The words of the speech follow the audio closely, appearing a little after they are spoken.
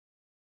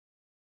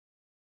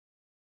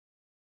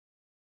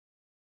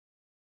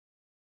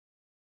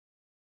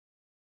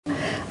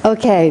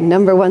Okay,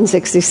 number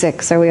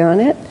 166. Are we on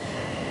it?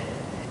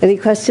 Any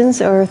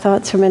questions or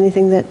thoughts from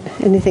anything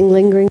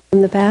lingering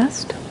from the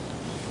past?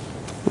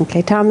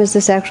 Okay, Tom, is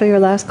this actually your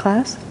last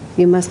class?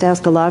 You must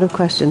ask a lot of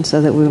questions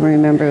so that we will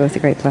remember with a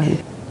great fun.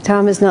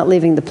 Tom is not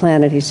leaving the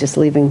planet, he's just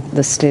leaving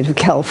the state of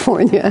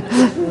California.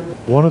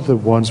 One of the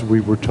ones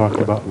we were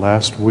talking about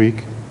last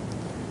week,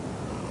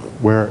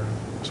 where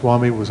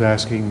Swami was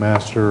asking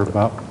Master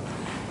about,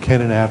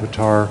 can an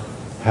avatar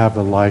have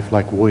a life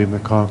like William the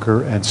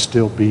Conqueror and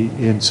still be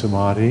in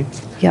samadhi?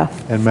 Yeah.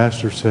 And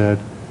Master said,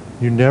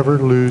 you never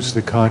lose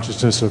the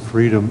consciousness of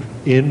freedom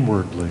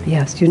inwardly.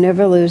 Yes, you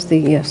never lose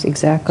yes,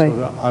 exactly.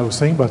 So I was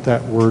thinking about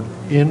that word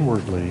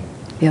inwardly.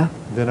 Yeah.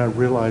 Then I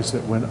realized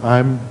that when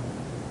I'm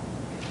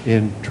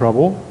in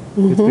trouble,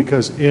 it's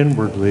because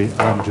inwardly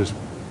I'm just...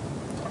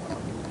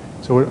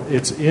 So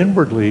it's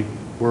inwardly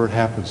where it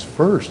happens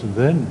first, and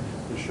then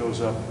it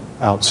shows up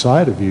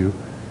outside of you.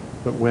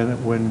 But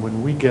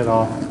when we get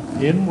off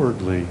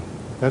inwardly,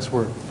 that's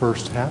where it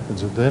first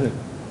happens, and then it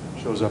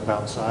shows up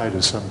outside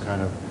as some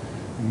kind of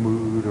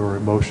mood or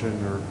emotion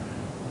or,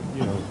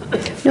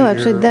 fear. No,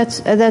 actually,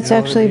 that's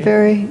actually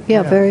very,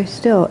 very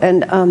still.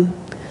 And I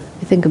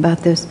think about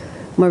this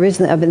more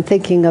recently. I've been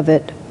thinking of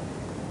it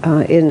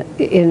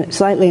in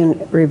slightly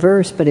in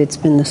reverse, but it's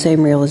been the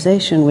same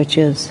realization, which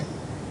is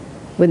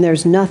when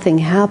there's nothing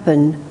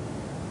happen,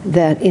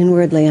 that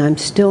inwardly I'm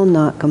still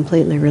not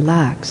completely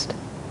relaxed.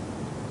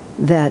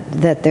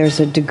 That there's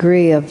a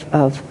degree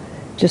of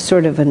just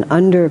sort of an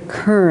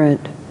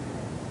undercurrent.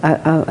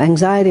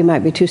 Anxiety might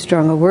be too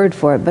strong a word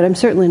for it, but I'm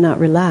certainly not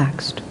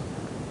relaxed.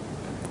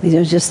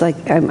 Just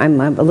like I'm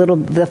a little.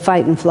 The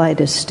fight and flight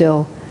is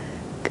still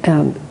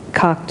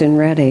cocked and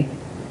ready,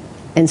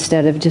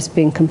 instead of just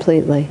being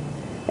completely.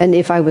 And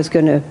if I was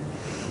going to,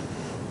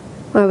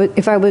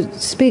 if I would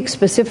speak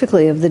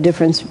specifically of the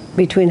difference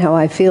between how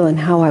I feel and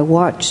how I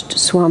watched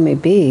Swami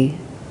be,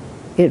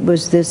 it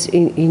was this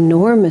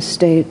enormous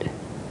state.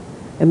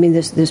 I mean,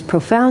 this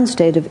profound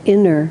state of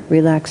inner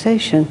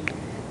relaxation.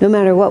 No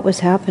matter what was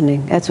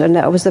happening.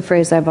 That was the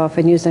phrase I've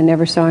often used. I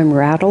never saw him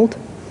rattled.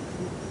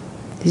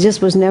 He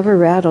just was never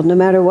rattled, no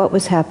matter what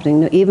was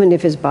happening. Even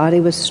if his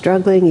body was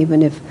struggling,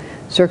 even if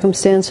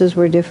circumstances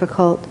were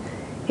difficult,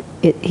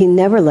 he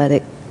never let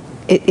it.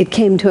 It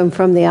came to him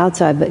from the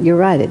outside, but you're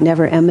right, it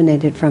never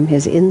emanated from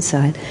his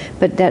inside.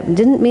 But that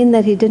didn't mean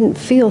that he didn't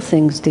feel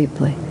things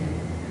deeply.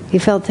 He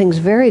felt things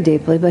very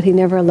deeply, but he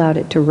never allowed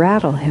it to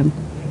rattle him.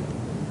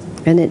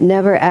 And it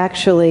never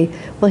actually,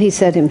 well, he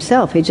said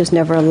himself, he just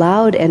never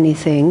allowed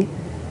anything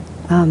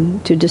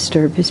to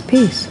disturb his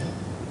peace.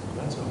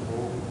 That's a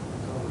whole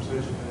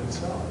conversation in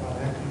itself. How the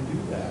heck do you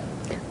do that?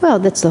 Well,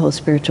 that's the whole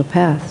spiritual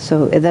path.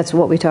 So that's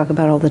what we talk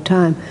about all the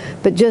time.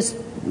 But just,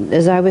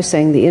 as I was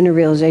saying, the inner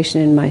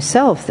realization in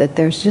myself that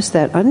there's just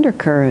that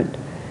undercurrent.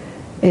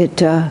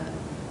 It's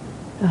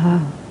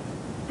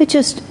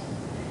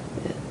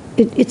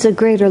a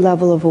greater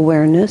level of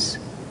awareness.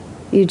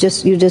 You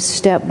just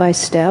step by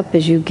step,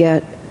 as you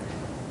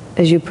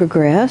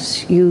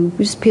progress, you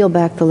just peel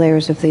back the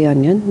layers of the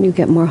onion. You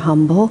get more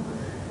humble.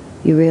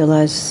 You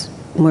realize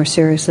more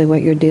seriously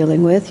what you're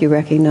dealing with. You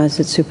recognize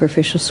that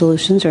superficial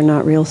solutions are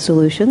not real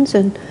solutions,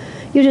 and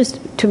you just,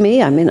 to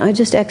me, I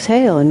just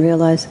exhale and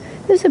realize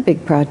this is a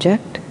big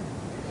project.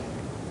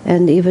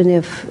 And even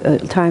if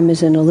time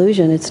is an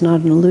illusion, it's not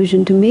an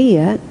illusion to me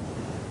yet.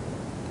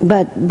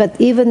 But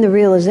even the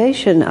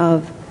realization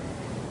of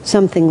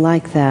something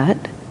like that,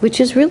 which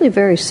is really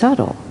very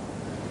subtle,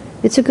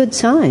 it's a good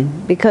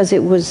sign, because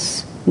it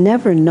was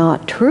never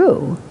not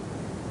true.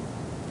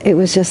 It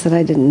was just that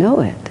I didn't know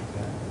it.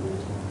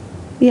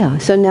 Yeah,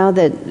 so now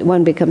that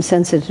one becomes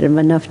sensitive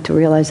enough to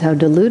realize how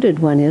deluded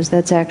one is,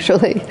 that's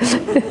actually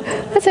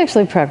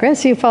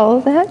progress. You follow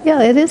that?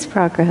 Yeah, it is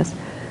progress.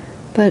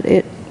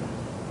 And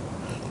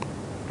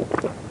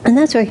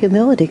that's where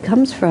humility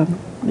comes from.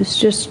 It's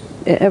just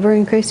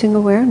ever-increasing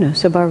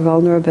awareness of our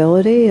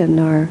vulnerability and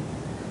our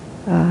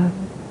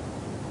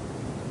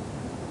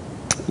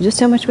just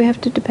how much we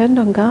have to depend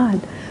on God.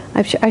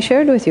 I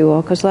shared with you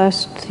all, because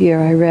last year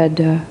I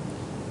read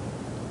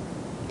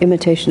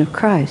Imitation of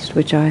Christ,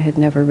 which I had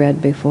never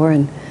read before,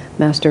 and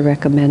Master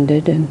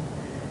recommended, and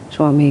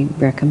Swami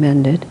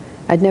recommended.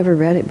 I'd never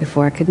read it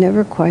before. I could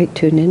never quite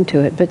tune into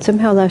it, but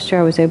somehow last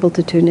year I was able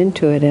to tune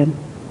into it, and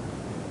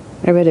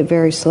I read it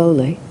very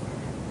slowly.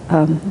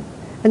 And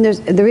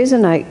the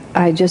reason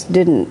I just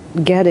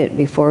didn't get it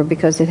before,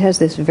 because it has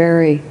this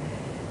very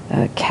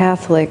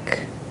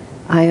Catholic,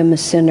 I am a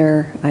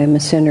sinner, I am a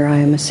sinner, I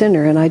am a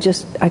sinner, and I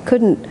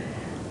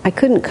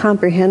couldn't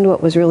comprehend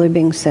what was really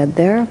being said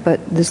there.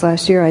 But this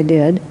last year I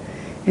did,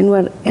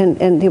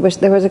 and there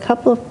was a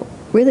couple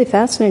of really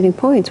fascinating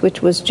points,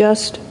 which was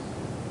just,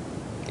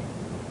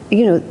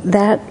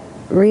 that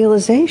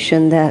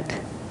realization that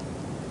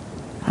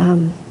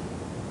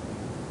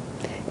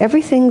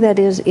everything that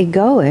is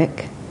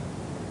egoic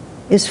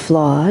is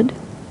flawed,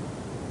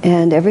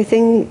 and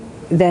everything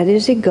that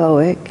is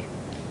egoic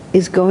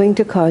is going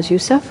to cause you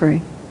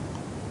suffering.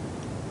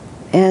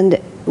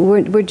 And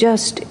we're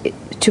just,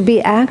 to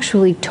be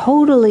actually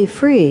totally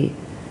free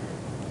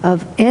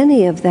of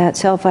any of that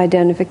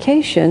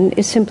self-identification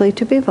is simply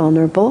to be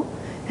vulnerable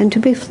and to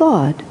be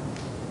flawed.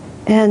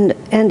 And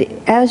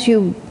as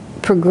you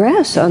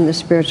progress on the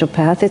spiritual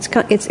path, it's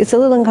a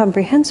little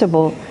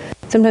incomprehensible.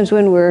 Sometimes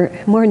when we're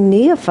more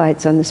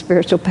neophytes on the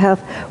spiritual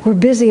path, we're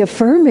busy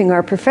affirming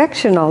our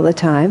perfection all the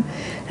time.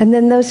 And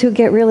then those who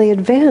get really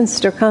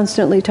advanced are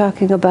constantly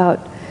talking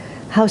about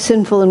how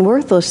sinful and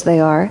worthless they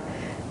are.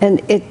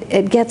 And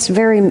it gets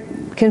very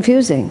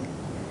confusing.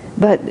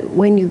 But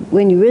when you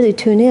really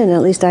tune in,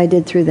 at least I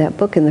did through that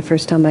book, and the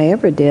first time I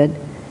ever did,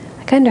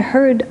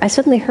 I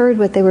suddenly heard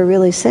what they were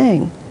really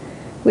saying,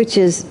 which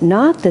is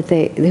not that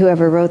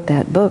whoever wrote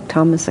that book,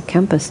 Thomas à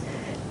Kempis,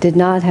 did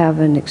not have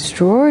an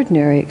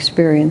extraordinary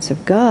experience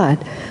of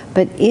God,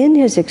 but in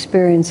his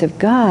experience of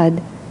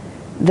God,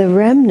 the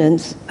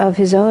remnants of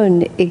his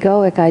own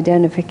egoic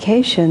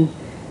identification,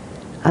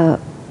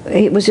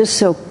 it was just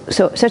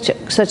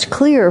such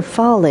clear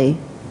folly,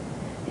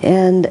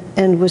 and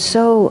was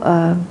so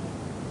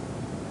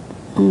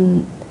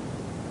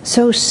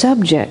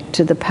subject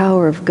to the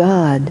power of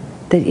God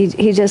that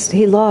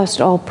he lost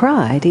all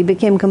pride. He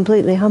became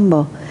completely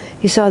humble.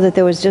 He saw that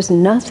there was just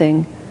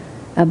nothing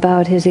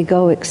about his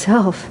egoic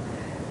self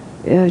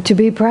to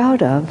be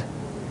proud of.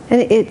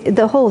 And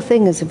the whole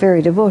thing is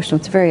very devotional.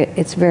 It's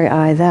very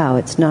I thou.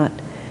 It's not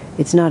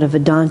a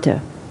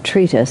Vedanta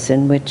treatise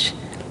in which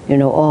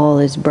all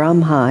is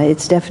Brahma.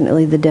 It's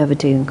definitely the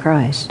devotee in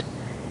Christ.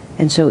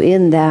 And so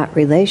in that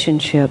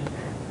relationship,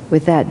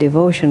 with that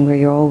devotion, where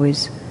you're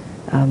always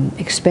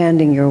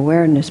expanding your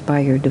awareness by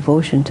your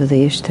devotion to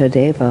the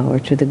Ishtadeva, or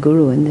to the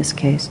Guru in this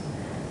case,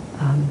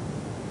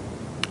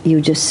 you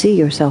just see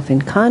yourself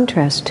in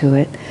contrast to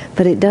it,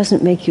 but it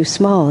doesn't make you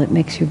small, it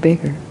makes you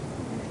bigger.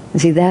 You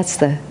see, that's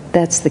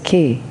the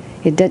key.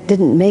 It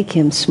didn't make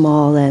him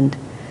small and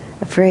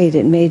afraid,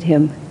 it made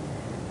him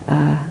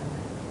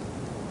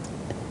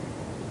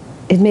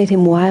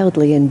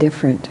wildly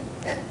indifferent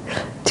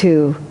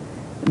to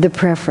the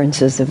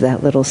preferences of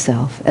that little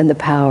self and the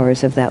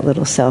powers of that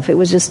little self. It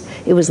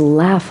was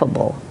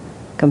laughable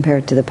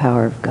compared to the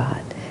power of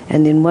God.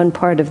 And in one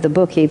part of the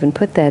book he even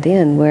put that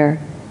in,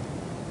 where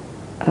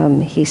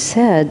he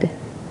said,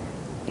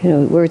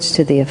 words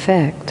to the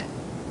effect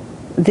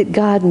that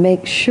God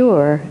makes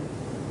sure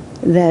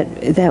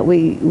that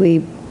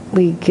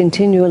we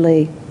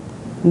continually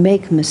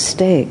make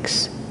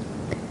mistakes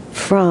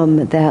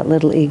from that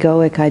little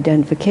egoic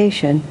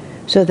identification,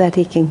 so that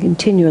he can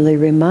continually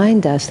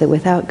remind us that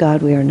without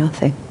God we are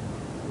nothing.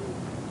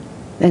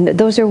 And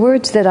those are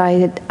words that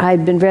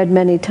I'd been read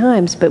many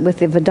times, but with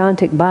the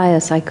Vedantic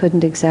bias I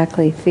couldn't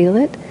exactly feel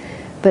it.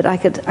 But I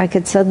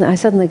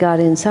suddenly got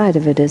inside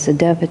of it as a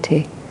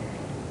devotee,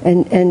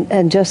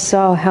 and just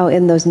saw how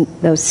in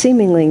those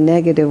seemingly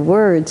negative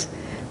words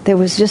there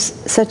was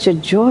just such a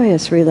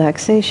joyous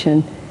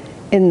relaxation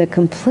in the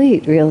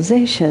complete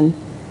realization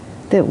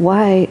that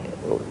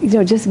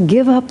just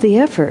give up the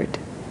effort.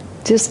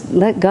 Just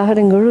let God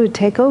and Guru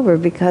take over,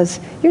 because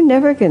you're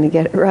never going to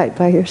get it right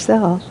by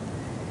yourself.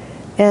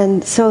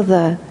 And so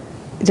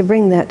to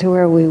bring that to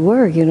where we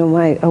were,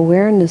 my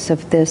awareness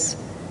of this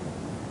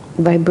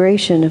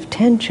vibration of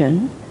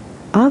tension,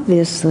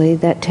 obviously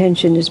that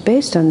tension is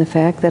based on the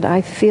fact that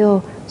I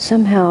feel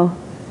somehow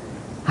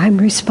I'm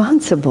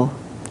responsible.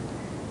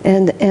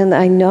 And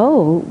I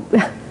know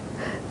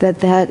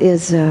that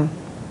is a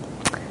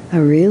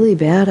really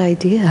bad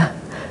idea.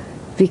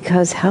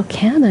 Because how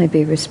can I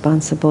be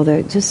responsible?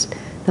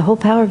 The whole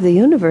power of the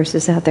universe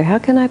is out there. How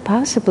can I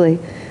possibly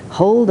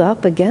hold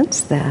up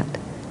against that?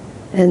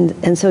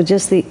 And so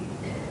just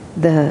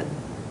the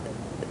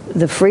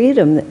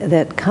freedom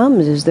that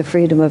comes is the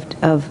freedom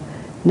of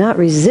not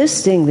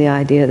resisting the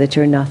idea that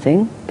you're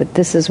nothing, but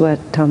this is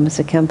what Thomas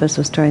à Kempis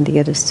was trying to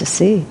get us to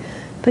see,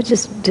 but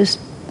just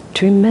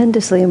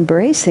tremendously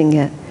embracing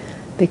it,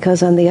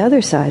 because on the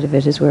other side of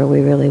it is where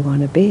we really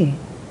want to be.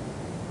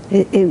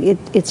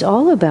 It's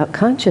all about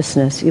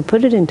consciousness. You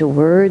put it into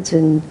words,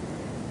 and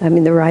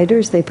the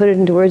writers, they put it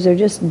into words. They're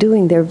just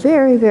doing their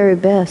very, very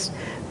best.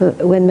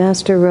 When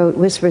Master wrote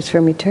Whispers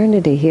from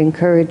Eternity, he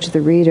encouraged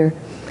the reader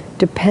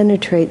to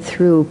penetrate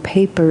through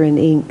paper and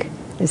ink,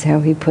 is how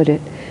he put it,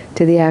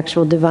 to the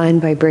actual divine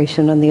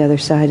vibration on the other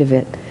side of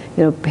it.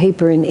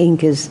 Paper and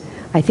ink is,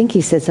 I think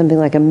he said something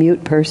like a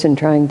mute person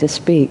trying to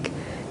speak,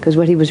 because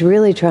what he was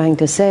really trying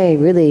to say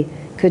really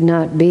could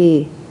not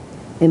be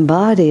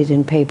embodied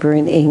in paper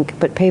and ink,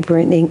 but paper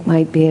and ink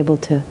might be able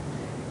to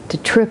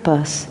trip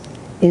us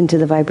into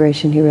the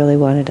vibration he really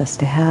wanted us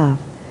to have.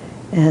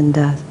 And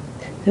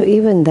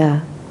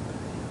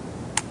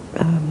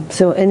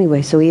so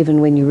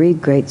even when you read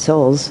Great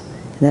Souls,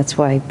 and that's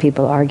why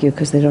people argue,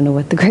 because they don't know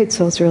what the Great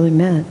Souls really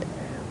meant,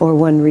 or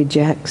one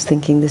rejects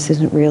thinking this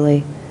isn't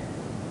really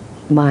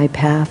my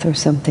path or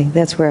something.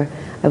 That's where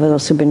I've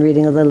also been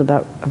reading a little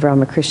about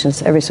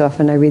Ramakrishna's. Every so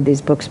often I read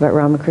these books about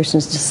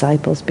Ramakrishna's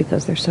disciples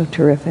because they're so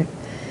terrific.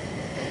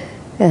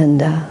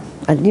 And,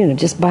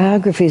 just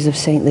biographies of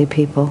saintly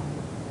people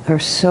are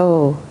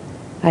so...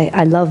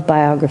 I love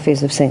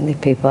biographies of saintly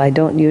people. I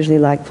don't usually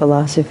like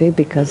philosophy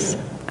because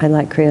I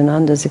like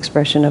Kriyananda's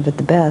expression of it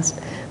the best,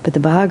 but the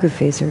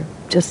biographies are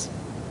just,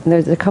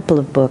 there's a couple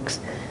of books.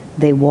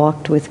 They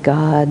Walked with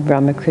God,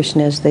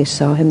 Ramakrishna as They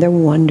Saw Him. They're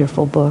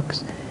wonderful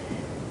books.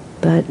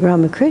 But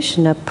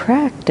Ramakrishna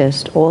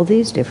practiced all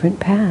these different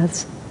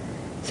paths.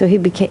 So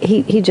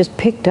he just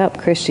picked up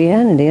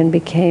Christianity and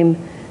became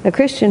a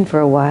Christian for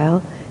a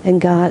while and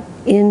got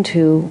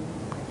into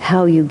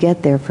how you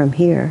get there from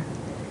here.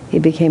 He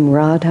became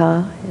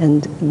Radha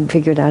and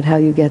figured out how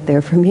you get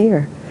there from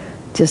here.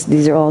 Just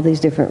these are all these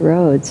different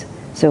roads.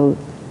 So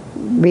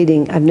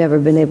reading, I've never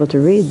been able to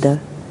read the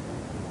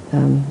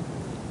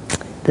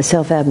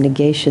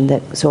self-abnegation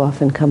that so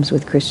often comes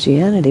with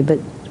Christianity, but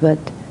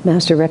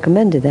Master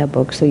recommended that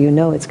book, so you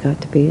know it's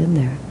got to be in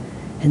there.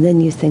 And then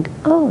you think,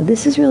 oh,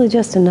 this is really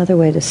just another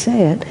way to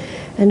say it,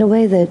 in a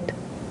way that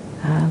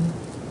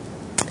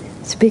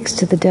speaks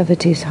to the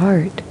devotee's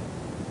heart,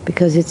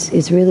 because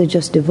it's really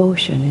just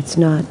devotion. It's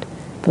not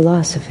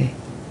philosophy.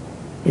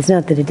 It's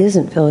not that it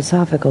isn't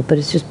philosophical, but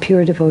it's just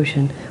pure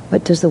devotion.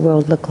 What does the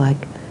world look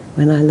like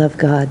when I love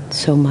God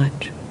so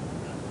much?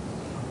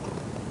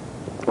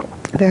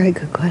 Very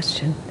good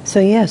question. So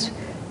yes,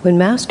 when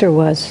Master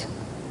was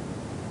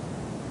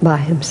by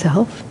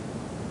himself,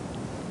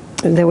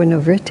 there were no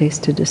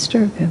vrittis to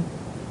disturb him.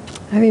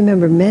 I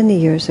remember many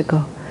years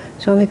ago,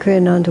 Swami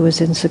Kriyananda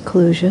was in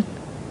seclusion,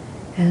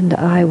 and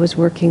I was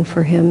working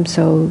for him,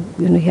 so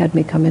he had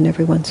me come in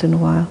every once in a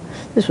while.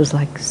 This was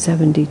like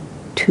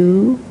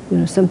 72,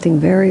 something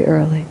very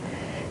early.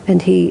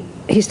 And he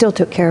still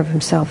took care of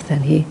himself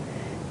then. He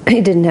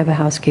didn't have a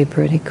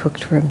housekeeper, and he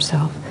cooked for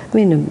himself. I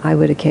mean, I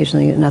would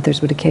occasionally, and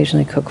others would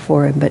occasionally cook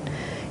for him, but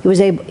he was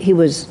in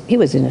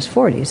his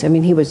 40s. I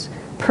mean, he was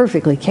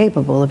perfectly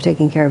capable of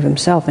taking care of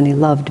himself, and he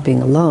loved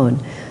being alone.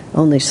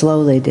 Only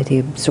slowly did he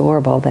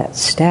absorb all that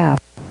staff,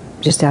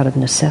 just out of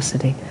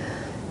necessity.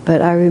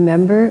 But I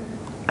remember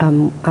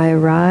I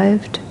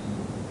arrived,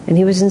 and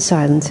he was in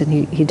silence,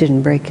 and he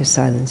didn't break his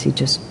silence. He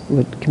just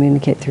would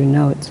communicate through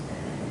notes.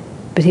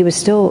 But he was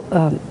still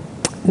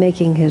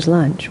making his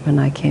lunch when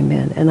I came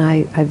in. And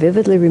I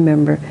vividly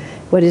remember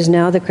what is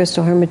now the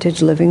Crystal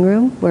Hermitage living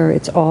room, where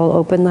it's all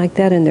open like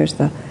that, and there's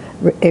a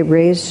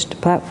raised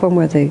platform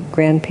where the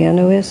grand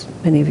piano is.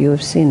 Many of you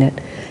have seen it.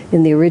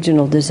 In the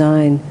original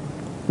design,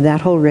 that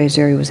whole raised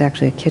area was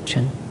actually a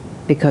kitchen,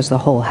 because the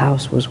whole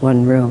house was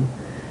one room.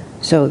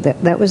 So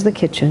that was the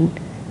kitchen,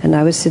 and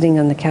I was sitting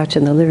on the couch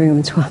in the living room,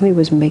 and Swami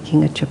was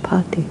making a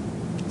chapati.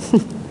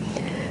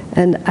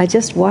 And I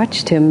just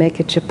watched him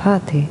make a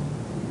chapati.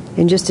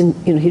 And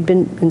he'd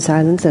been in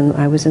silence, and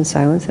I was in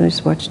silence, and I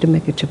just watched him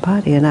make a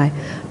chapati. And I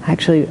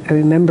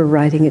remember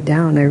writing it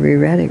down. I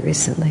reread it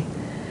recently.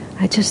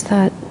 I just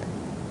thought,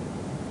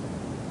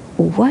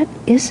 what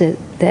is it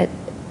that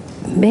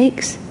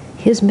makes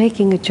his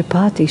making a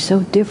chapati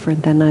so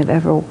different than I've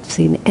ever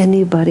seen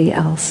anybody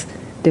else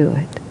do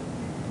it?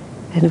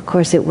 And of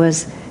course it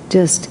was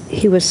just,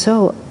 he was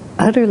so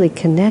utterly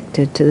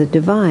connected to the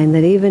divine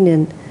that even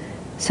in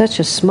such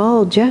a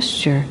small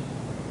gesture,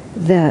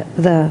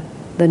 the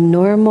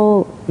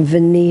normal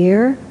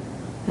veneer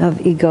of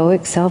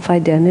egoic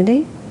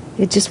self-identity,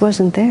 it just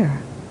wasn't there.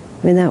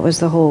 I mean, that was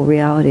the whole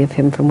reality of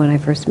him from when I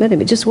first met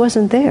him. It just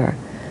wasn't there.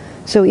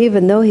 So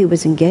even though he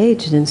was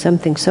engaged in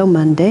something so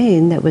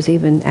mundane that was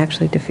even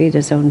actually to feed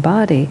his own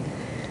body,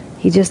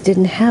 he just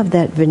didn't have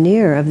that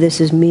veneer of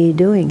this is me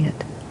doing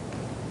it.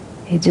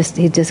 He'd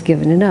just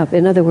given it up.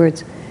 In other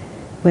words,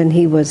 when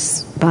he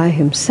was by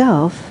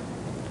himself,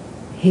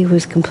 he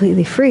was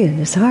completely free in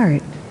his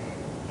heart.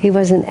 He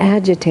wasn't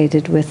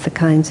agitated with the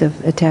kinds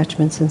of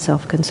attachments and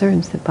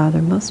self-concerns that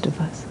bother most of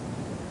us.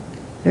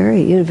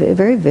 Very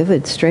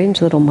vivid,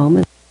 strange little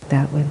moments like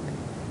that when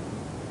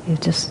you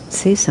just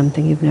see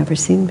something you've never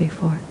seen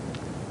before,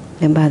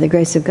 and by the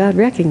grace of God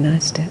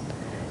recognized it.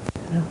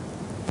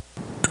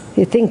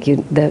 You think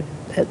that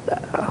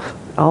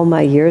all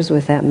my years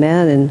with that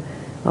man and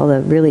all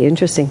the really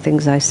interesting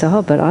things I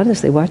saw, but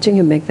honestly, watching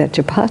him make that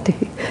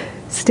chapati,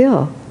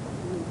 still.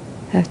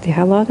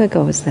 How long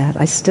ago was that?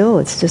 I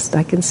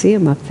can see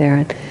him up there.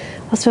 And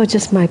also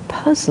just my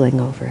puzzling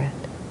over it.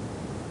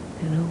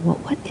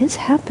 What is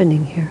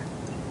happening here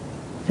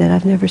that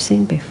I've never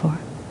seen before?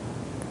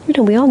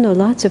 We all know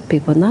lots of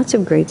people, lots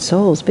of great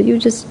souls, but you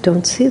just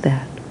don't see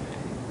that.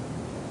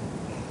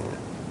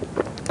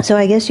 So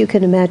I guess you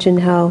can imagine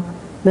how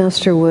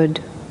Master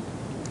would,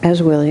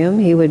 as William,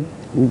 he would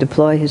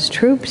deploy his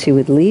troops, he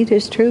would lead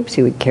his troops,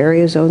 he would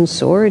carry his own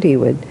sword, he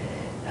would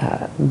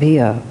be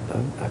a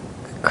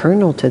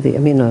general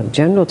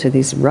to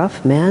these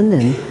rough men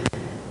and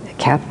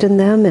captain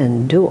them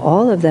and do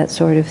all of that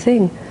sort of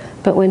thing.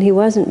 But when he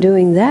wasn't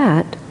doing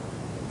that,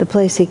 the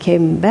place he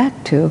came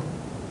back to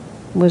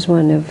was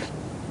one of,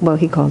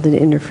 he called it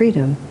inner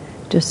freedom.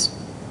 Just,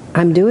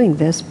 I'm doing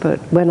this, but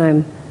when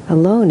I'm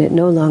alone, it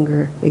no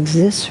longer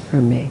exists for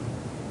me.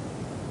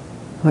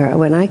 Where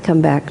when I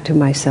come back to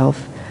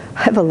myself,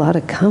 I have a lot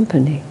of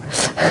company.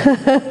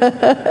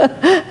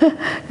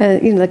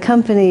 The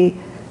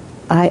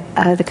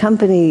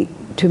company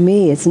to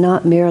me is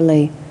not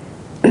merely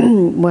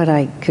what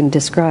I can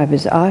describe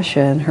as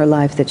Asha and her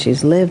life that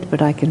she's lived,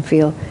 but I can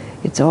feel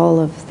it's all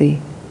of the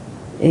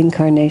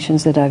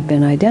incarnations that I've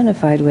been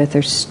identified with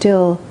are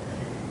still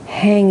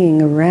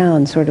hanging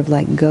around, sort of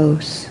like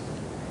ghosts.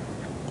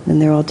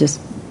 And they're all just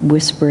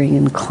whispering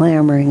and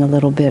clamoring a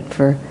little bit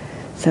for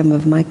some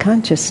of my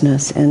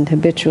consciousness, and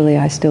habitually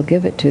I still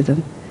give it to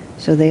them.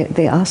 So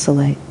they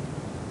oscillate.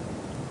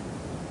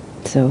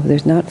 So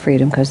there's not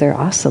freedom because they're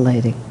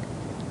oscillating.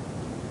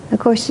 Of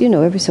course,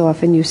 every so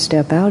often you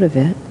step out of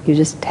it. You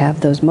just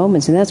have those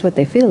moments, and that's what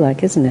they feel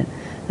like, isn't it?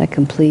 That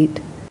complete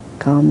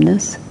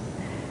calmness.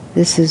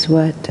 This is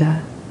what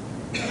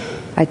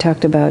I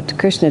talked about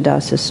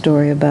Krishnadas's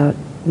story about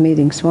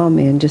meeting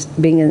Swami and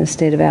just being in a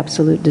state of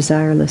absolute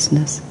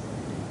desirelessness,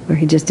 where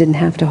he just didn't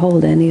have to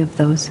hold any of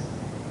those.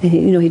 And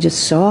he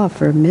just saw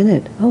for a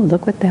minute, oh,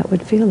 look what that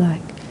would feel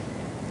like.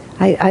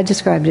 I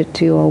described it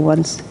to you all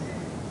once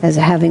as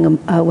having,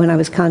 when I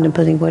was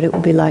contemplating what it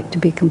would be like to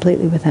be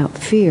completely without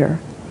fear.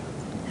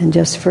 And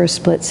just for a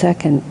split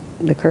second,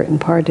 the curtain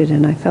parted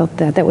and I felt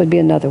that. That would be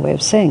another way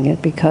of saying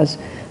it, because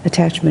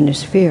attachment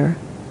is fear.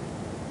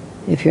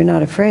 If you're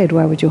not afraid,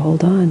 why would you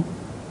hold on?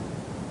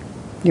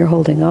 You're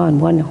holding on.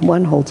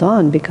 One holds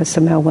on because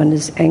somehow one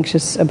is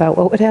anxious about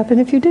what would happen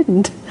if you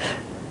didn't.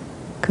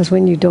 Because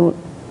when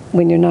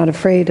you're not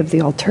afraid of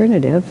the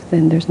alternative,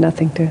 then there's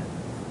nothing to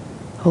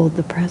hold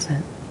the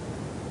present.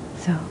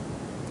 So,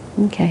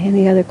 okay,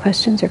 any other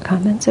questions or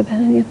comments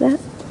about any of that?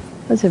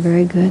 That was a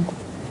very good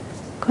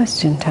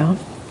question, Town.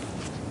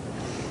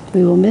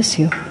 We will miss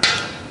you.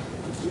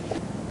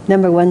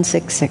 Number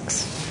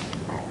 166.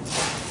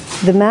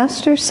 The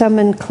Master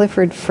summoned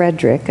Clifford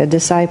Frederick, a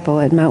disciple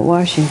at Mount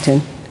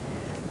Washington,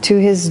 to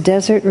his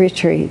desert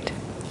retreat.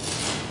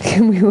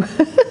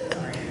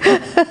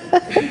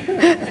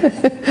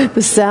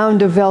 The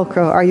sound of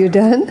Velcro. Are you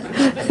done?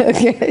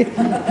 Okay.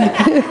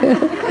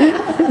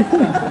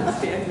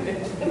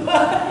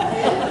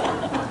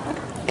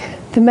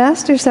 The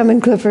Master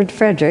summoned Clifford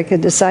Frederick, a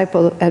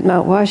disciple at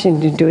Mount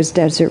Washington, to his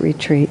desert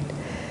retreat.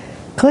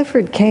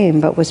 Clifford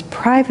came, but was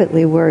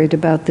privately worried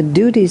about the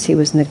duties he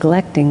was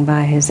neglecting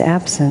by his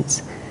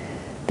absence.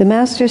 The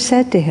Master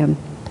said to him,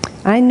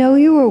 "I know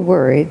you are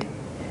worried,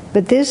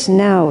 but this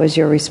now is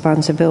your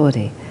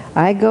responsibility.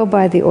 I go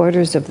by the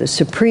orders of the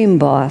Supreme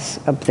Boss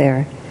up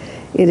there.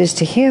 It is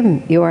to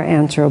him you are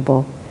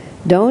answerable.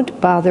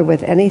 Don't bother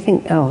with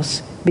anything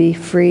else. Be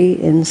free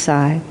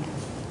inside.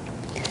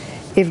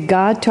 If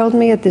God told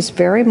me at this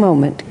very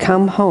moment,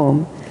 come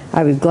home,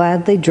 I would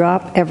gladly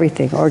drop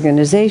everything,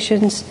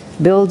 organizations,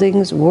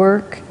 buildings,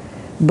 work,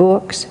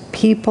 books,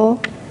 people,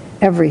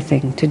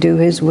 everything to do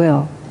His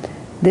will.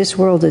 This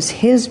world is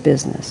His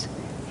business.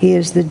 He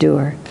is the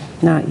doer,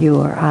 not you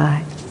or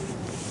I."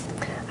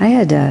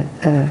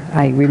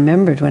 I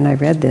remembered when I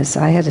read this,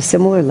 I had a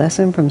similar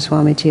lesson from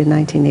Swamiji in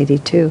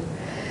 1982.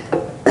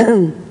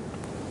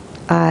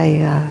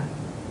 I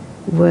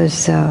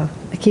was a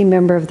key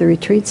member of the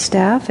retreat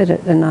staff at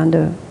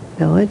Ananda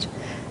Village,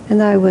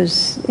 and I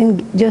was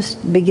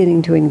just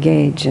beginning to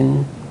engage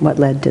in what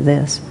led to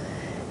this.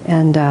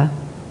 And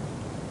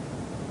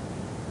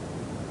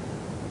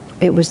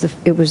it was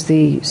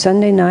the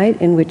Sunday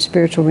night in which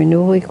Spiritual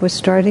Renewal Week was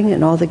starting,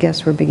 and all the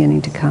guests were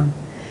beginning to come.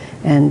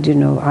 And,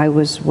 I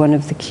was one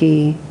of the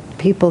key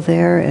people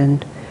there,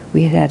 and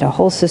we had a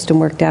whole system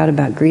worked out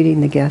about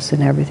greeting the guests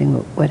and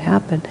everything would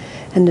happen.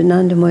 And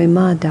Anandamoyi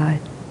Ma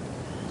died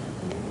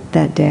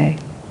that day,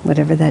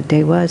 whatever that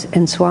day was.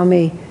 And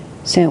Swami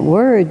sent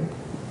word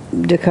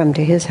to come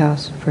to his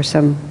house for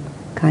some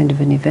kind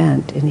of an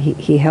event, and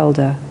he held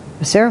a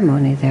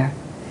ceremony there.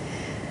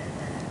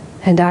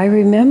 And I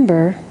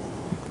remember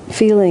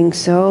feeling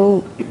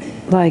so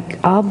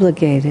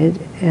obligated,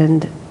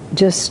 and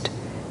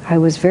I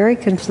was very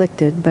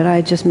conflicted, but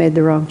I just made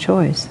the wrong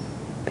choice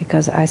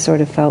because I sort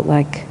of felt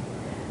like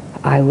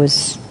I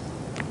was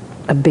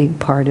a big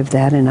part of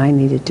that and I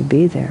needed to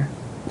be there.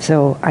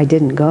 So I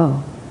didn't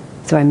go.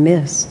 So I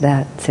missed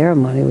that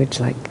ceremony, which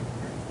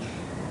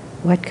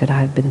what could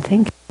I have been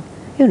thinking?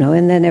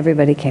 And then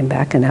everybody came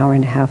back an hour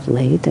and a half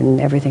late,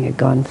 and everything had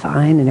gone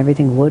fine, and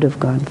everything would have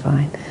gone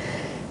fine.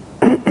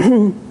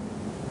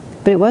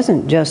 But it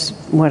wasn't just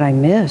what I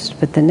missed,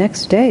 but the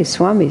next day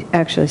Swami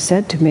actually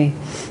said to me,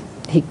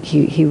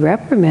 he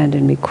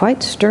reprimanded me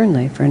quite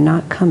sternly for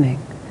not coming.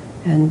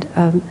 And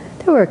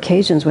there were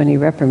occasions when he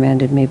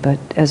reprimanded me, but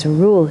as a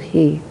rule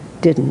he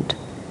didn't,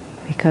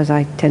 because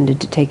I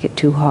tended to take it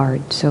too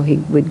hard. So he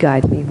would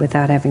guide me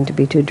without having to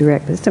be too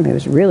direct. This time he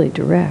was really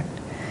direct.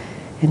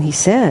 And he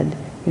said,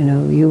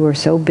 you were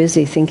so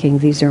busy thinking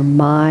these are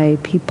my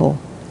people,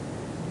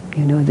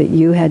 that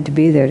you had to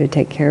be there to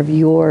take care of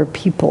your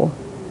people.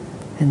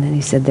 And then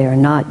he said, they are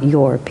not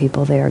your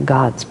people, they are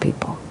God's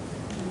people.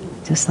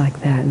 Just like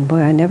that. And boy,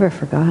 I never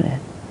forgot it.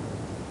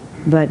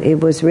 But it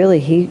was really,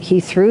 he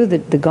threw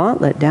the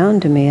gauntlet down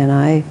to me, and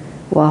I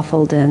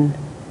waffled and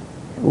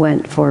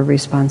went for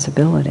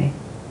responsibility,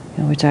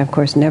 which I, of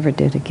course, never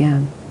did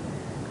again.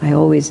 I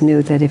always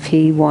knew that if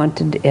he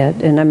wanted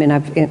it, and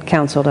I've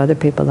counseled other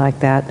people like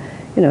that,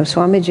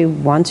 Swamiji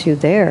wants you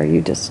there.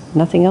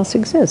 Nothing else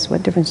exists.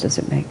 What difference does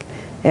it make?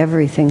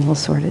 Everything will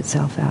sort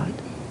itself out.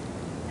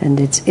 And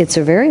it's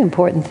a very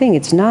important thing.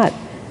 It's not,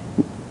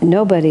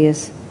 nobody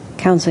is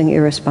counseling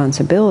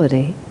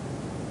irresponsibility,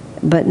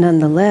 but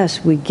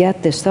nonetheless, we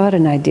get this thought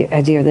and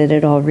idea that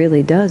it all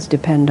really does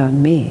depend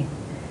on me.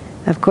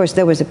 Of course,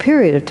 there was a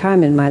period of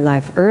time in my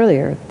life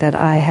earlier that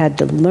I had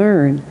to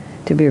learn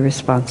to be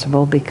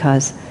responsible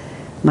because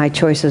my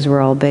choices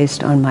were all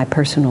based on my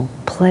personal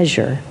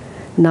pleasure,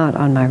 not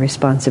on my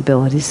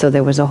responsibility. So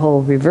there was a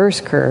whole reverse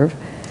curve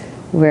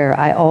where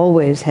I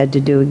always had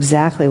to do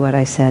exactly what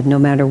I said, no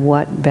matter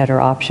what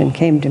better option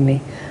came to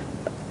me,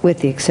 with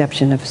the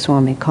exception of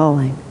Swami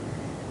calling.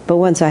 But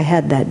once I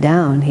had that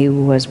down, he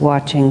was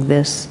watching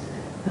this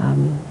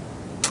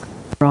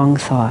wrong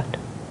thought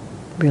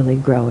really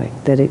growing,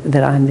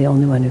 that I'm the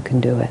only one who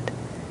can do it.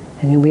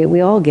 And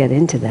we all get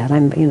into that.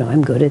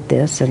 I'm good at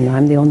this, and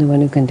I'm the only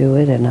one who can do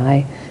it, and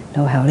I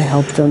know how to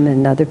help them,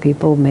 and other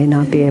people may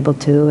not be able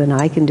to, and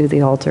I can do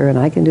the altar, and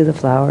I can do the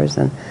flowers,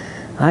 and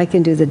I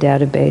can do the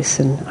database,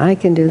 and I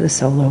can do the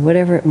solo,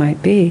 whatever it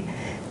might be.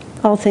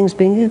 All things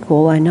being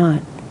equal, why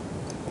not?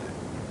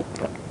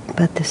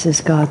 But this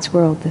is God's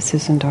world. This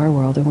isn't our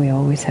world, and we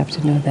always have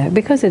to know that.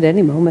 Because at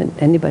any moment,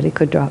 anybody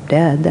could drop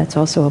dead. That's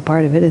also a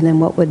part of it. And then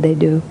what would they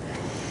do?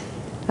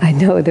 I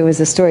know there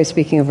was a story,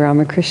 speaking of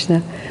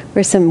Ramakrishna,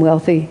 where some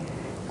wealthy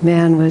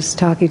man was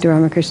talking to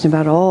Ramakrishna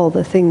about all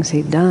the things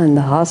he'd done,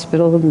 the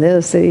hospital and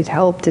this that he'd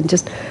helped, and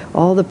just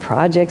all the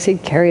projects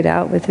he'd carried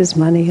out with his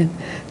money. And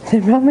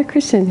then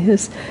Ramakrishna, in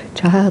his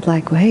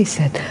childlike way,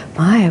 said,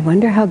 "My, I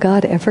wonder how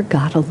God ever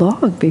got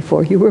along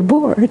before you were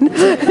born."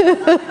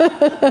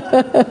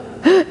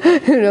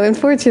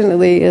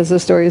 Unfortunately, as the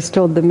story is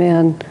told, the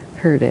man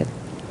heard it.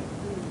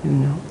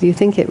 Do you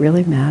think it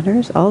really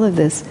matters? All of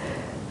this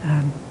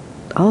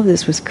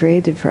was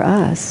created for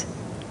us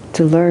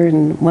to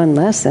learn one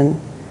lesson.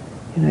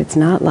 It's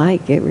not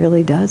like it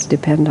really does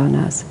depend on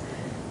us.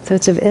 So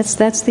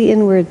that's the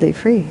inwardly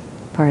free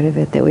part of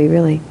it that we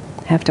really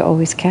have to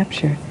always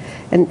capture.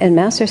 And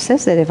Master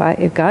says that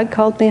if God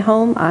called me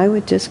home, I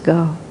would just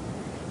go.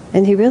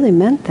 And he really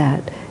meant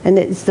that. And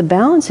it's the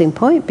balancing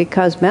point,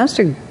 because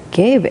Master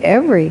gave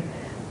every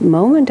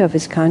moment of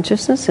his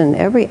consciousness and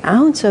every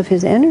ounce of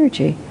his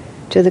energy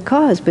to the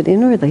cause, but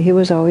inwardly he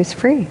was always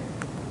free.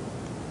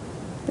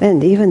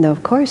 And even though,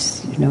 of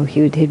course,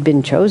 he'd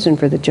been chosen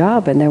for the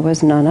job and there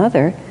was none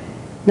other,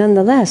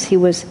 nonetheless, he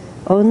was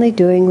only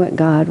doing what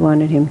God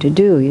wanted him to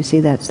do. You see,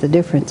 that's the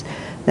difference.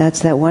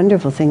 That's that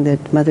wonderful thing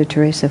that Mother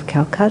Teresa of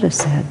Calcutta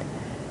said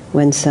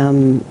when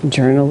some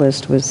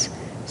journalist was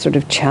sort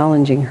of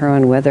challenging her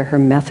on whether her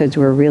methods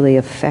were really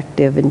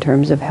effective in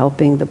terms of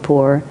helping the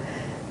poor,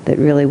 that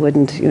really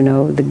wouldn't,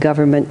 the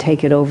government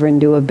take it over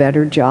and do a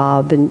better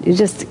job, and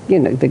just,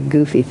 the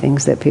goofy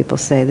things that people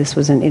say. This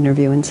was an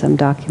interview in some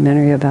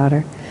documentary about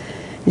her.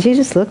 And she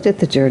just looked at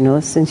the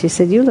journalist and she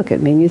said, "You look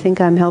at me and you think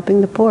I'm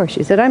helping the poor."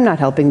 She said, "I'm not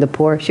helping the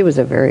poor." She was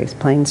a very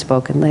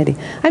plain-spoken lady.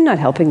 "I'm not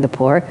helping the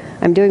poor.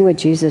 I'm doing what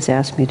Jesus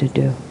asked me to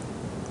do."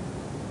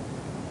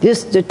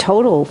 Just a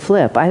total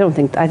flip. I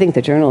think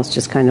the journalist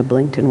just kind of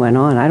blinked and went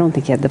on. I don't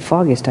think he had the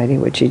foggiest idea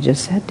what she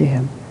just said to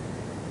him.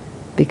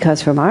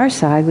 Because from our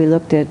side, we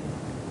looked at,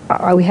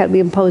 we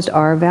imposed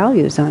our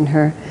values on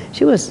her.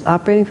 She was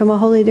operating from a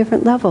wholly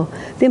different level.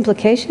 The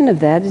implication of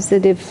that is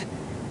that if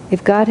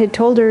God had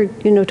told her,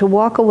 to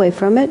walk away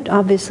from it,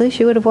 obviously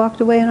she would have walked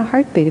away in a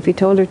heartbeat. If he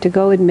told her to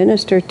go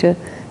administer to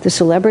the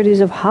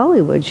celebrities of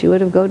Hollywood, she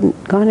would have gone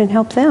and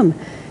helped them.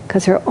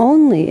 Because her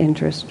only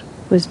interest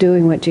was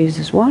doing what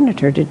Jesus wanted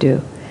her to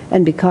do.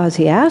 And because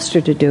he asked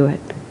her to do it,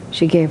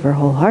 she gave her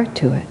whole heart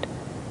to it.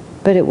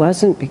 But it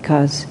wasn't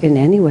because in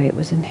any way it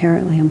was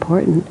inherently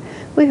important.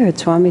 We heard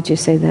Swamiji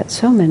say that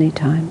so many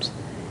times.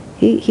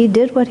 He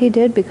did what he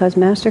did because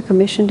Master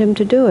commissioned him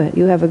to do it.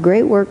 You have a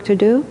great work to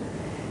do,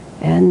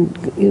 and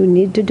you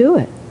need to do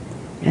it.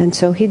 And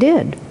so he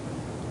did.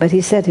 But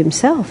he said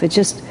himself,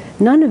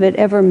 none of it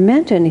ever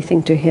meant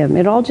anything to him.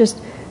 It all just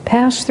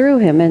passed through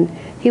him. And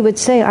he would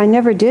say, "I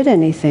never did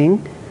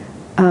anything."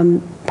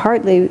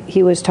 Partly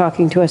he was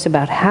talking to us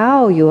about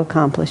how you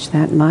accomplish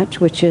that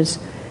much, which is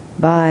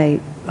by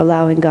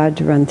allowing God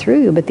to run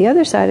through you. But the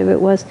other side of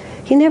it was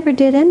he never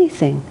did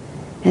anything.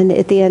 And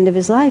at the end of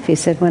his life, he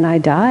said, "When I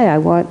die, I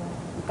want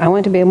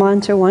to be able to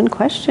answer one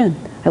question.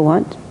 I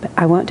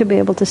want to be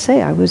able to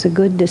say I was a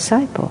good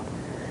disciple."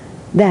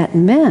 That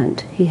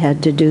meant he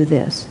had to do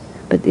this,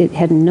 but it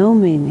had no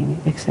meaning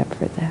except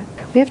for that.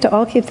 We have to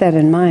all keep that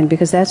in mind,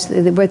 because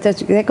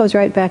that goes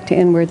right back to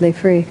inwardly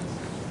free.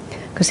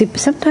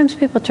 Because sometimes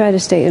people try to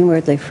stay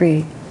inwardly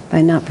free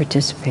by not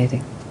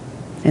participating.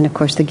 And of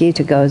course the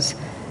Gita goes,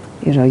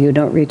 you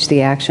don't reach the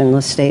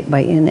actionless state by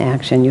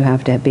inaction. You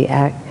have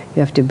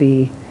to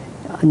be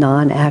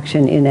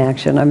non-action,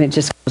 inaction. I mean, it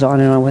just goes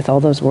on and on with all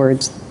those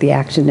words, the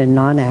action and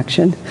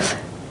non-action.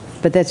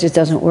 But that just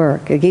doesn't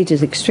work. The Gita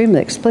is extremely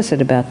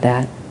explicit about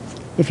that.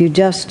 If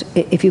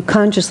you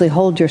consciously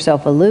hold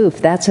yourself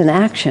aloof, that's an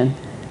action.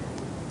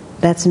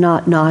 That's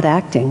not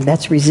acting.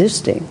 That's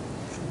resisting.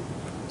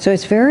 So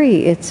it's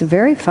a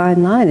very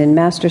fine line. And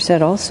Master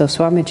said also,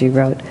 Swamiji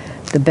wrote,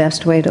 the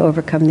best way to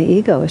overcome the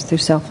ego is through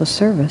selfless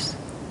service.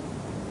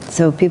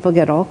 So people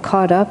get all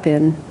caught up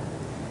in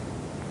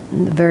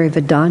the very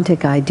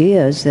Vedantic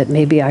ideas that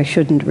maybe I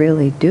shouldn't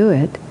really do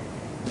it,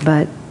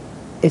 but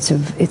it's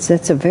not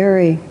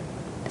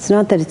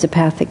that it's a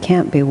path that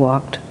can't be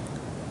walked,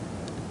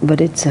 but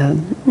it's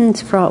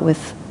fraught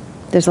with,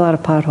 there's a lot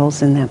of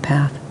potholes in that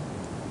path,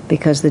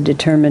 because the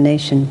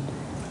determination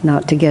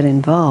not to get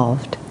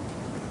involved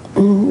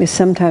is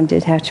sometimes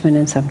detachment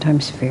and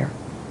sometimes fear.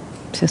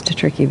 It's just a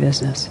tricky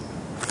business.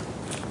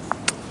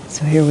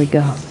 So here we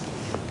go.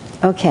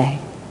 Okay.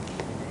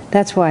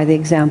 That's why the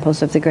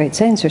examples of the great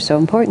saints are so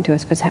important to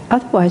us, because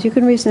otherwise you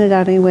can reason it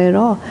out any way at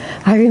all.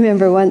 I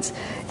remember once,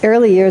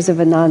 early years of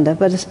Ananda,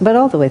 but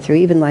all the way through,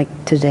 even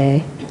like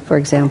today, for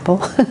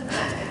example.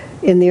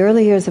 In the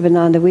early years of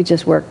Ananda, we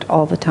just worked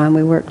all the time.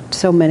 We worked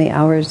so many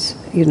hours,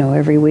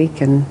 every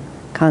week and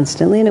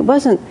constantly. And it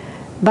wasn't,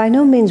 by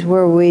no means we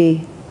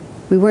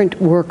weren't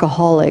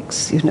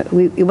workaholics.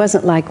 It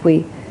wasn't like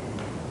we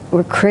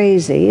were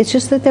crazy. It's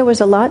just that there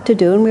was a lot to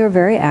do, and we were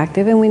very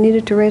active, and we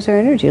needed to raise our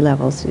energy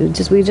levels.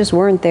 We just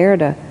weren't there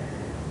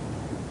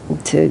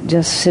to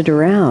just sit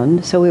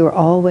around. So we were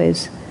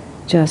always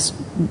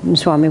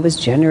Swami was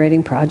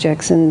generating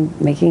projects and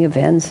making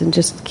events and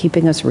just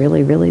keeping us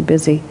really, really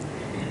busy.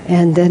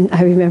 And then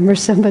I remember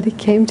somebody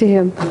came to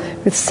him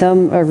with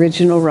some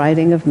original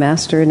writing of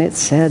Master, and it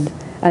said,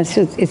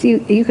 if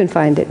you can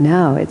find it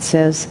now, it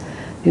says,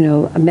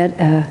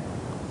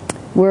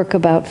 work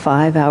about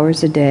 5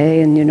 hours a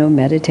day, and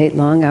meditate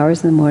long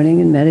hours in the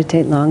morning and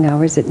meditate long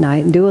hours at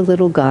night, and do a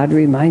little God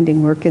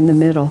reminding work in the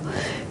middle.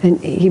 And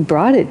he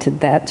brought it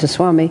to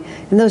Swami.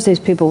 In those days,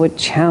 people would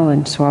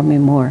challenge Swami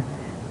more,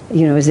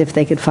 as if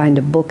they could find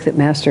a book that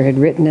Master had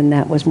written and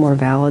that was more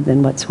valid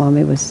than what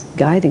Swami was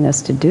guiding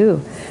us to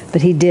do.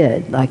 But he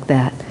did like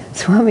that.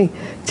 Swami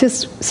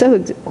just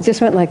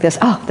went like this.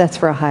 Oh, that's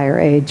for a higher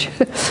age.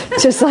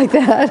 Just like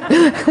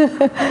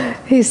that.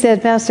 He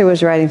said Master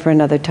was writing for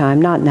another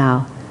time, not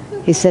now.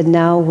 He said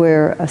now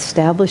we're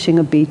establishing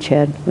a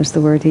beachhead, was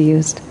the word he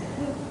used.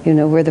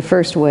 We're the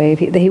first wave.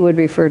 He would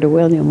refer to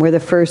William. We're the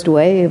first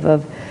wave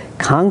of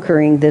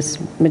conquering this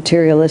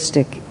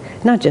materialistic,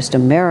 not just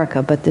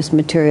America, but this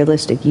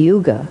materialistic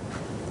yuga,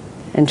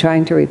 and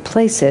trying to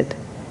replace it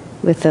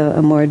with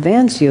a more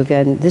advanced yuga.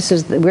 And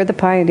we're the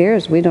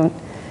pioneers. We don't.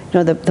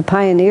 The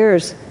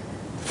pioneers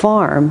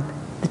farm.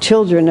 The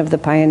children of the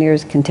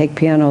pioneers can take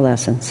piano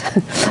lessons,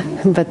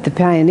 but the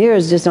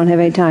pioneers just don't have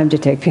any time to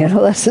take piano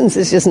lessons.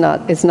 It's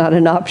not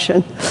an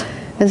option.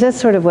 And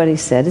that's sort of what he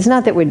said. It's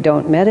not that we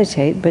don't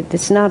meditate, but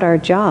it's not our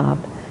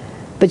job.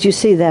 But you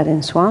see that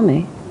in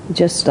Swami,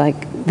 just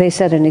like they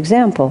set an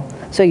example.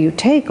 So you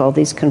take all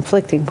these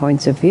conflicting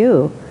points of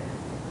view,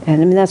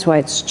 and that's why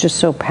it's just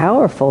so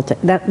powerful.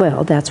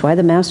 That's why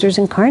the Masters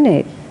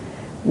incarnate.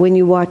 When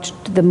you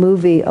watched the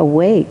movie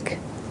Awake,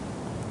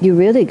 you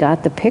really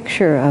got the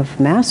picture of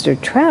Master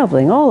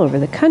traveling all over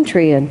the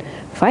country and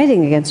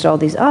fighting against all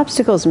these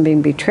obstacles and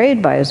being betrayed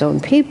by his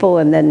own people,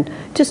 and then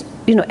just,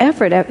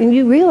 effort. And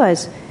you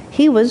realize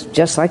he was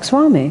just like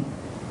Swami.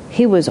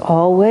 He was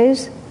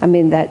always,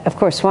 of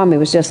course Swami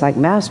was just like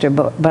Master,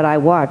 but I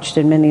watched,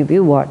 and many of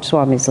you watched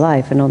Swami's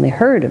life and only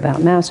heard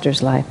about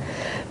Master's life.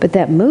 But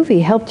that movie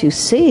helped you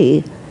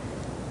see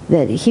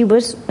that he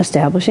was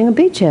establishing a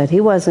beachhead.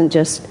 He wasn't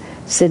just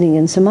sitting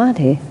in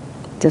samadhi,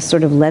 just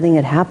sort of letting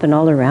it happen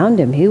all around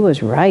him. He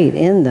was right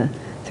in the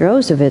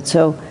throes of it.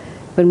 So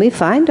when we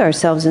find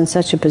ourselves in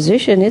such a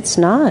position, it's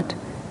not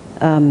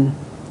an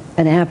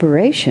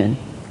aberration.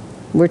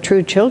 We're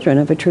true children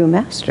of a true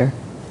Master.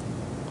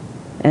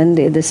 And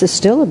this is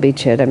still a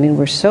beachhead.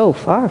 We're so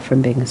far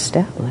from being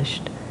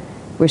established.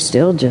 We're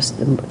still just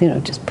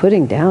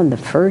putting down the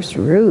first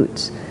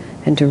roots,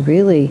 and to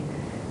really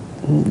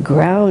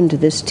ground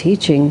this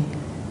teaching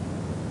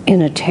in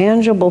a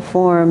tangible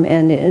form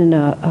and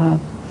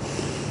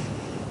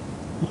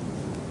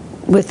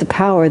with the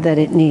power that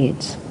it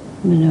needs.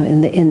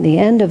 In the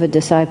end of a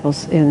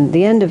disciple's, in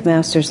the end of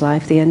Master's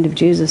life, the end of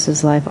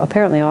Jesus' life,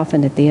 apparently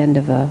often at the end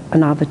of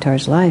an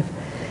avatar's life,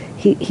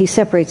 he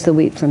separates the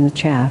wheat from the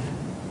chaff.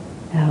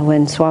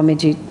 When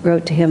Swamiji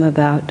wrote to him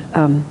about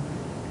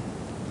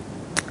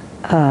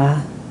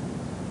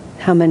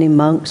how many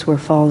monks were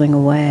falling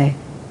away,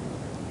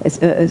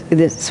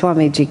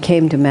 Swamiji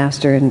came to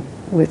Master, and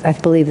I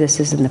believe this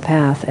is in the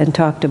Path, and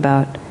talked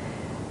about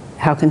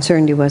how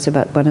concerned he was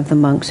about one of the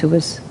monks who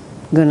was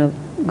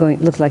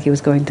looked like he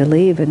was going to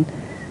leave. And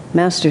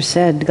Master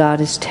said,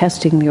 God is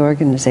testing the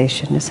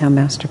organization, is how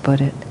Master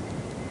put it.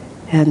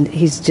 And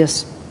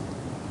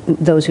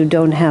those who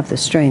don't have the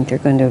strength are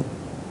going to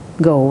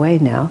go away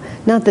now.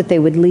 Not that they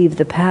would leave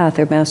the path,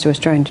 or Master was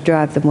trying to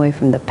drive them away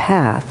from the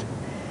path.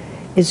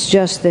 It's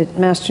just that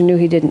Master knew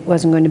he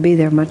wasn't going to be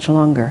there much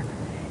longer.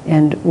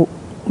 And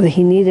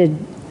he needed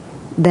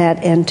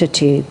that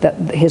entity,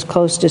 his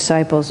close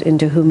disciples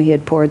into whom he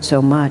had poured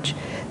so much.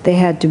 They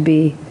had to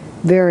be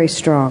very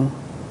strong,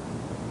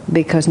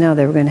 because now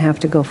they were going to have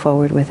to go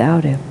forward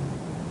without him.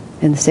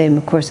 And the same,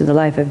 of course, in the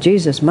life of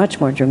Jesus, much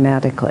more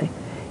dramatically.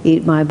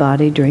 Eat my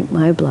body, drink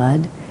my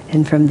blood,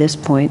 and from this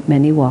point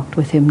many walked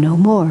with him no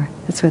more.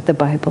 That's what the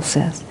Bible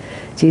says.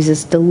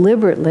 Jesus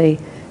deliberately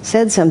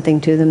said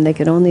something to them they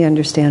could only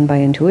understand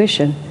by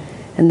intuition,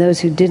 and those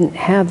who didn't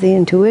have the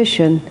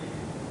intuition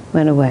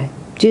went away.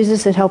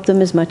 Jesus had helped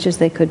them as much as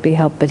they could be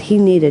helped, but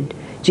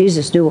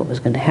Jesus knew what was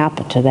going to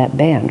happen to that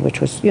band, which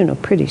was,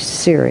 pretty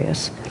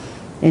serious.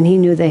 And he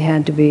knew they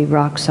had to be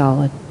rock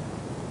solid.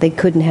 They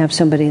couldn't have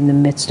somebody in the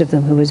midst of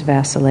them who was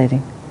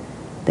vacillating.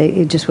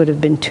 It just would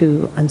have been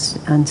too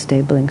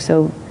unstabling.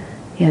 So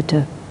he had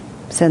to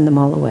send them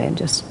all away and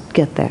just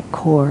get that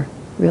core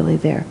really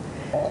there.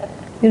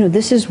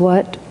 This is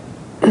what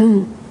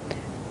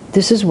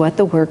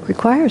the work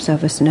requires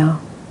of us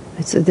now.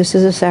 This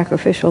is a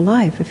sacrificial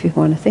life, if you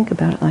want to think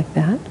about it like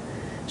that.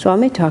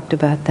 Swami talked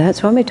about that.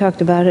 Swami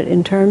talked about it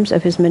in terms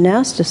of his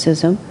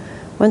monasticism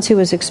once he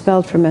was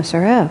expelled from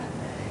SRF.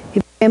 He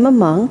became a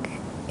monk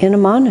in a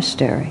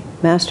monastery.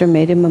 Master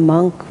made him a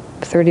monk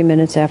 30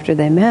 minutes after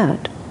they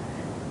met.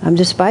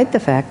 Despite the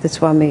fact that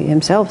Swami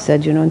himself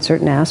said, in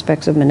certain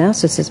aspects of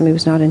monasticism he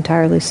was not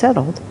entirely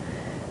settled.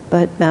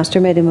 But Master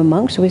made him a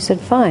monk, so he said,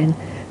 fine.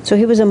 So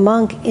he was a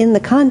monk in the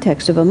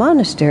context of a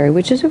monastery,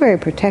 which is a very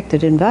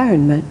protected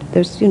environment.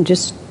 There's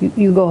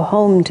you go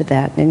home to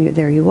that, and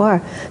there you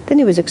are. Then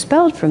he was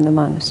expelled from the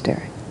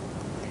monastery.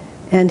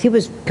 And he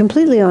was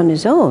completely on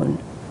his own,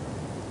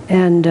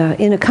 and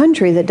in a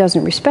country that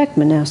doesn't respect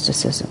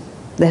monasticism.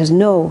 That has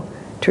no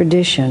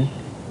tradition,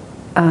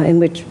 in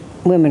which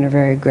women are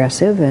very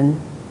aggressive, and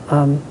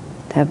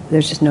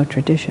there's just no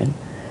tradition.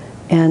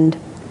 And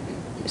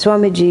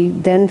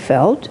Swamiji then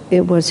felt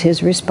it was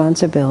his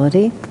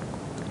responsibility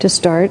to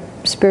start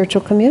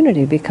spiritual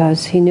community,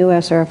 because he knew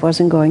SRF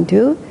wasn't going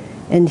to,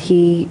 and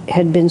he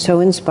had been so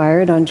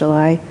inspired on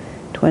July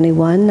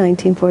 31,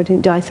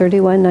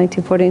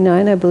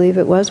 1949, I believe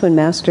it was, when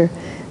Master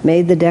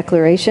made the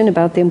declaration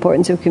about the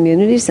importance of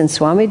communities, and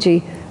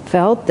Swamiji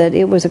felt that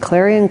it was a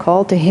clarion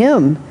call to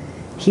him.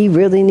 He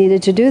really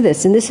needed to do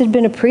this. And this had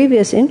been a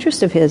previous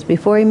interest of his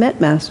before he met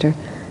Master.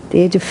 At the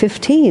age of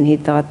 15, he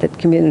thought that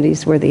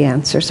communities were the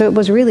answer. So it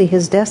was really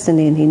his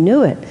destiny, and he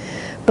knew it.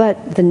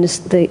 But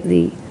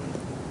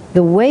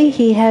the way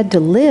he had to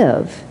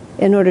live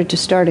in order to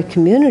start a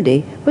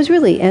community was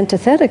really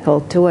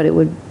antithetical to what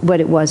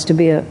it was to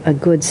be a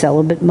good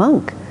celibate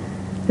monk.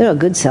 A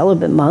good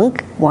celibate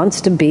monk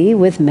wants to be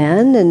with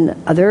men and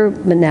other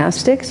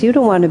monastics. You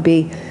don't want to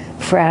be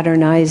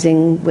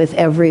fraternizing with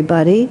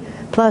everybody.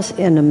 Plus at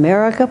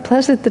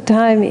the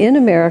time in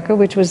America,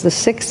 which was the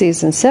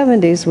 60s and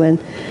 70s, when,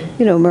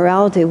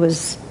 morality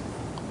was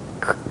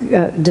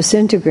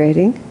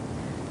disintegrating,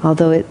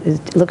 although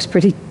it looks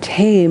pretty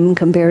tame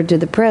compared to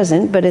the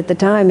present, but at the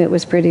time it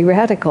was pretty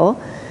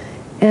radical.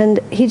 And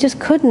he just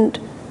couldn't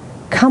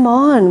come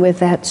on with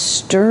that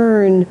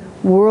stern,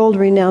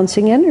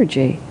 world-renouncing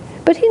energy.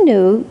 But he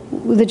knew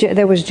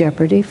there was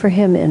jeopardy for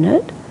him in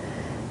it.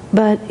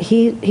 But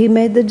he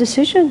made the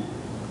decision.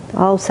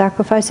 I'll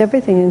sacrifice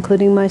everything,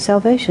 including my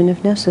salvation,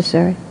 if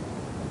necessary.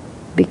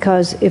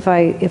 Because if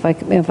I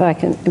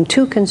am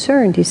too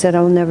concerned, he said,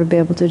 I will never be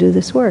able to do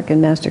this work.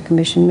 And Master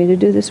commissioned me to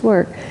do this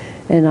work,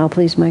 and I'll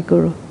please my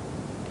Guru.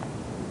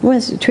 It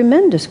was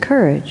tremendous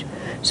courage.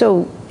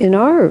 So in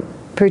our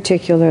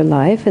particular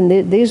life, and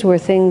these were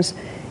things,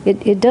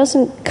 it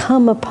doesn't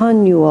come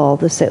upon you all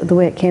the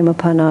way it came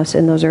upon us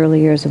in those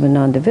early years of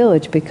Ananda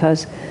Village,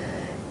 because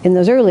in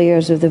those early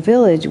years of the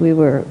village, we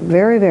were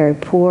very, very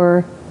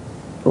poor.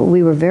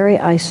 We were very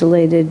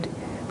isolated.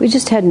 We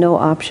just had no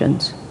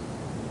options.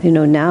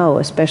 Now,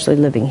 especially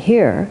living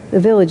here,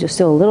 the village is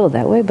still a little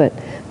that way, but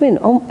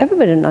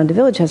everybody in Ananda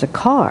Village has a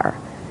car,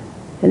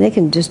 and they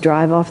can just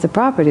drive off the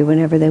property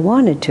whenever they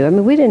wanted to.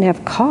 We didn't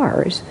have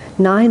cars.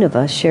 9 of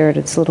us shared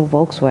its little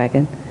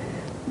Volkswagen.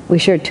 We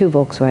shared 2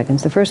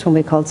 Volkswagens. The first one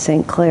we called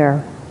St.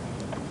 Clair.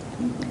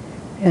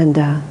 And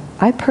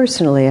I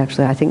personally, I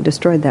think,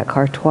 destroyed that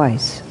car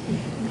twice.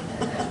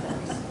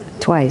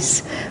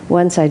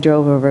 Once I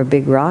drove over a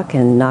big rock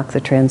and knocked the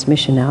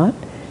transmission out.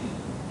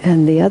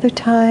 And the other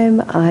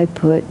time I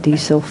put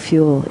diesel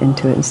fuel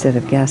into it instead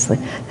of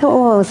gasoline. That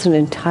wasn't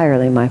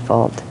entirely my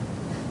fault,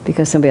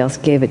 because somebody else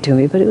gave it to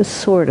me, but it was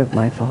sort of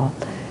my fault.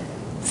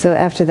 So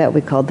after that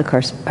we called the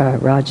car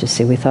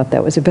Rajasi. We thought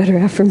that was a better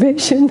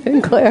affirmation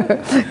than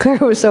Claire. Claire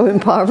was so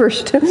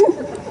impoverished.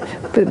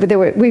 but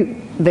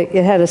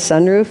it had a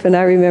sunroof, and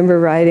I remember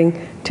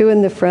riding 2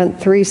 in the front,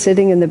 3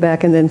 sitting in the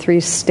back, and then 3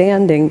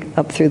 standing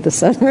up through the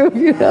sunroof,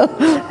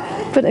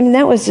 But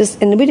that was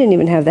just, and we didn't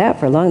even have that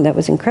for long. That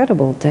was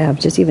incredible to have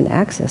just even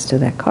access to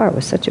that car. It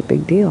was such a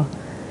big deal.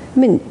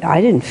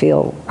 I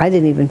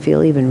didn't even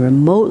feel even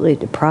remotely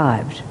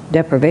deprived.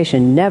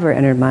 Deprivation never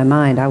entered my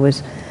mind. I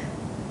was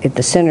at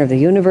the center of the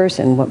universe,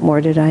 and what more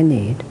did I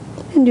need?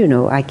 And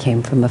I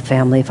came from a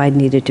family, if I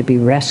needed to be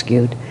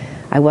rescued,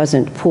 I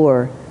wasn't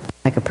poor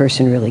like a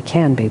person really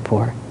can be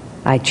poor.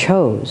 I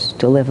chose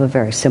to live a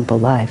very simple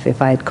life.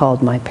 If I had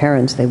called my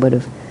parents, they would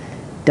have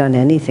done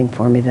anything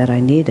for me that I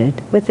needed,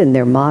 within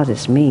their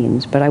modest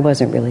means, but I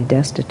wasn't really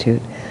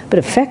destitute. But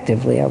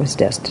effectively, I was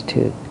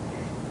destitute.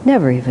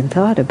 Never even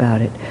thought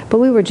about it. But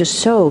we were just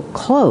so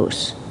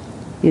close.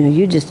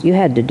 You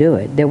had to do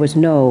it.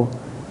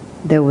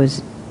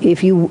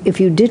 If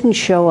you didn't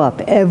show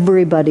up,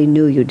 everybody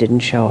knew you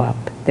didn't show up.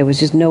 There was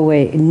just no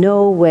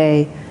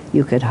way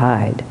you could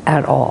hide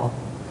at all.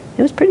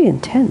 It was pretty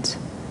intense.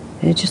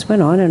 And it just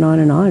went on and on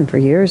and on for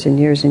years and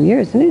years and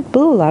years. And it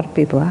blew a lot of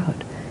people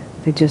out.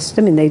 They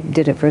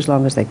did it for as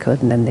long as they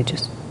could, and then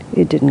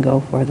it didn't go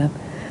for them.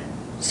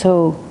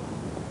 So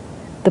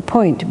the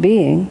point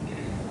being,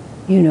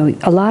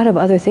 a lot of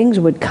other things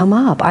would come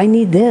up. I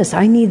need this,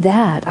 I need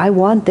that, I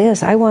want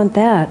this, I want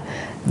that.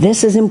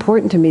 This is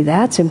important to me,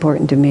 that's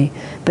important to me.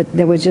 But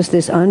there was just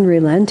this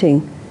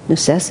unrelenting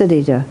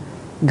necessity to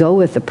go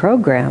with the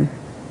program.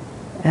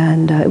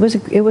 And it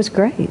was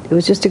great. It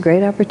was just a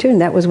great opportunity.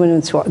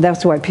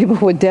 That's why people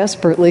would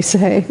desperately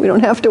say, we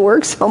don't have to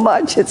work so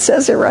much. It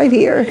says it right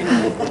here.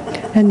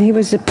 And he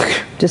was just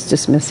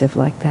dismissive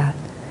like that.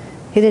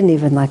 He didn't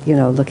even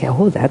look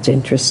at, that's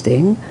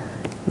interesting.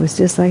 It was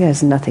just like, it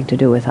has nothing to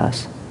do with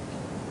us.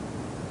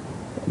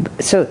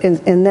 So,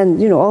 and then,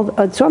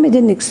 Swami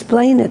didn't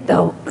explain it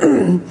though.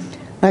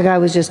 Like I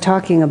was just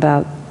talking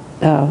about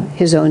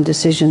his own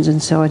decisions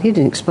and so on. He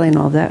didn't explain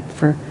all that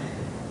for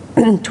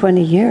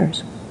 20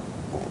 years.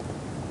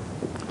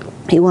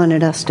 He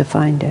wanted us to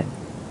find it.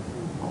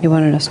 He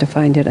wanted us to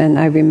find it. And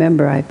I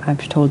remember,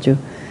 I've told you,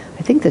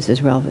 I think this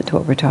is relevant to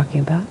what we're talking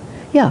about.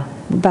 Yeah,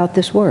 about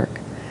this work.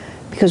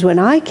 Because when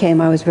I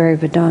came, I was very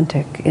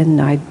Vedantic.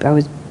 And I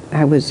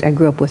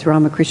grew up with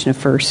Ramakrishna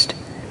first.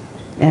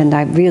 And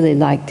I really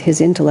liked his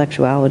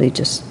intellectuality,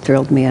 just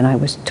thrilled me. And I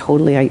was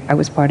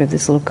part of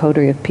this little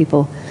coterie of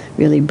people,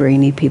 really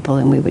brainy people,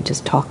 and we would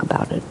just talk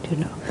about it,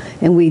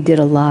 And we did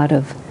a lot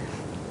of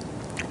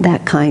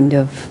that kind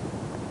of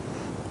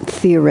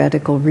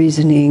theoretical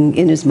reasoning.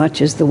 In as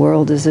much as the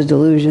world is a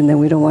delusion, then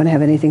we don't want to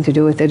have anything to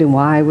do with it, and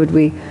why would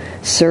we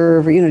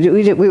serve? We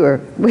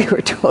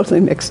were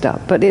totally mixed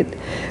up, but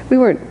we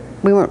weren't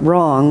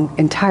wrong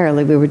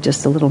entirely. We were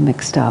just a little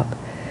mixed up.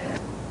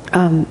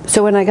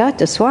 So when I got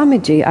to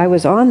Swamiji, I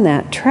was on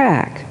that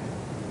track,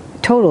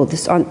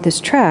 on this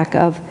track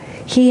of,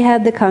 he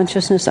had the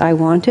consciousness I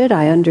wanted.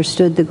 I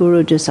understood the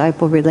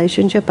guru-disciple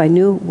relationship. I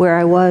knew where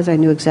I was. I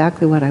knew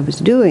exactly what I was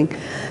doing.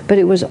 But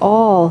it was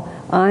all,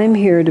 I'm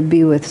here to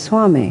be with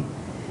Swami.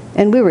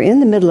 And we were in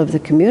the middle of the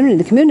community.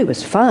 The community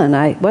was fun.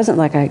 It wasn't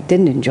like I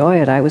didn't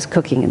enjoy it. I was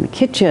cooking in the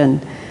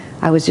kitchen.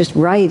 I was just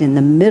right in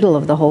the middle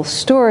of the whole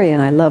story,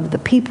 and I loved the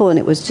people, and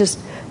it was just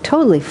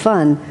totally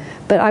fun.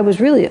 But I was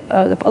really,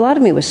 a lot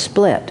of me was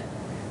split,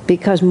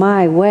 because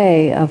my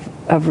way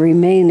of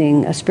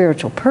remaining a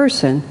spiritual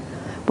person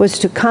was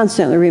to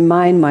constantly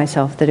remind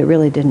myself that it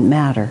really didn't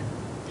matter,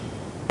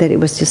 that it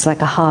was just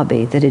like a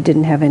hobby, that it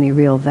didn't have any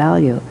real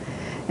value.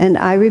 And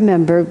I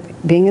remember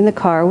being in the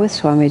car with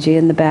Swamiji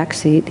in the back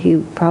seat.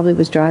 He probably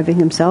was driving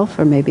himself,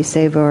 or maybe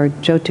Seva or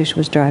Jyotish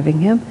was driving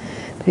him.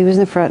 But he was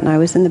in the front and I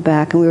was in the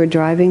back, and we were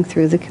driving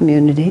through the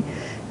community,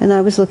 and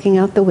I was looking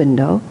out the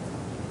window.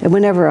 And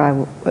whenever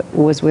I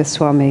was with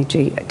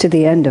Swamiji, to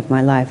the end of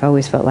my life, I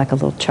always felt like a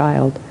little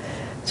child.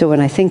 So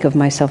when I think of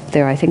myself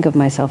there, I think of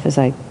myself as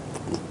I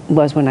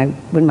was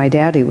when my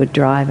daddy would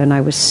drive, and I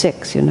was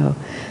 6,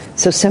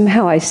 So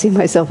somehow I see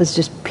myself as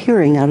just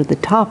peering out of the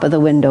top of the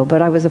window,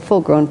 but I was a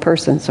full-grown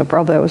person, so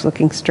probably I was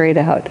looking straight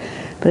out.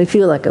 But I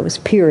feel like I was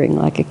peering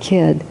like a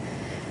kid.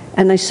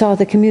 And I saw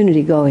the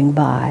community going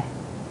by.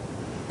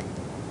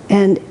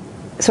 And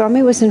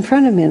Swami was in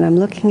front of me, and I'm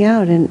looking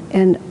out,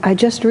 and I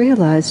just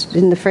realized,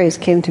 and the phrase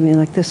came to me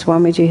like this: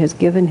 Swamiji has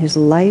given his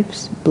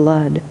life's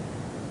blood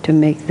to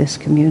make this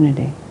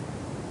community.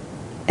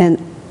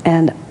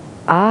 And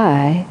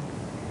I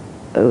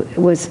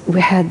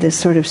had this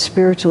sort of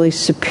spiritually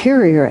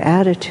superior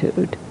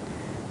attitude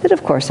that,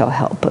 of course, I'll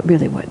help, but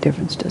really what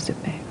difference does it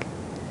make?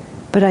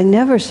 But I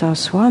never saw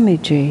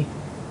Swamiji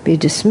be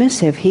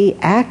dismissive. He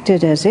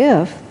acted as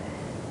if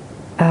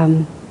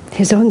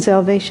his own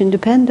salvation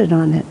depended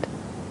on it.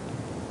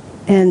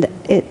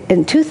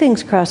 And two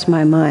things crossed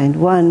my mind.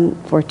 One,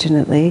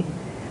 fortunately,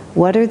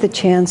 what are the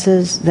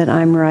chances that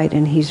I'm right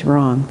and he's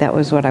wrong? That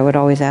was what I would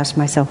always ask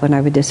myself when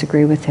I would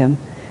disagree with him,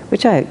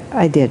 which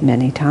I did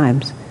many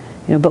times.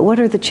 But what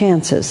are the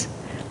chances?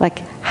 Like,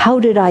 how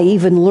did I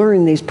even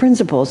learn these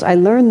principles? I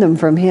learned them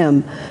from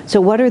him.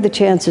 So what are the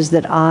chances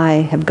that I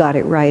have got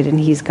it right and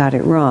he's got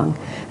it wrong?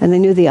 And I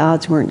knew the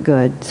odds weren't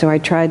good. So I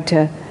tried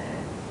to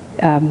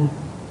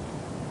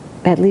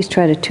at least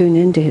try to tune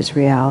into his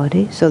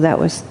reality. So that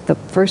was the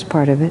first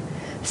part of it.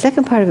 The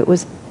second part of it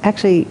was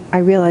actually, I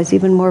realized,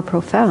 even more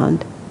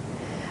profound.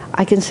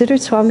 I considered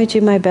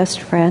Swamiji my best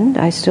friend.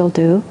 I still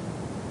do.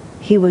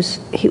 He was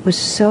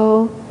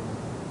so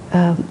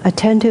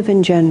attentive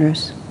and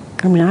generous.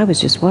 I mean, I was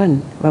just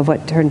one of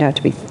what turned out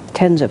to be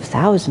tens of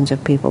thousands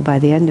of people by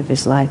the end of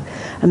his life.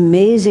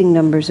 Amazing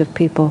numbers of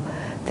people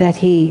that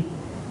he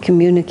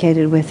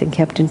communicated with and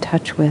kept in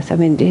touch with. I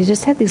mean, he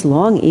just had these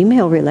long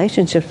email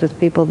relationships with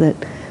people that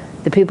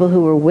the people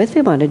who were with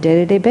him on a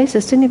day-to-day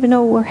basis didn't even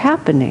know were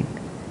happening.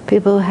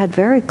 People who had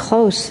very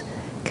close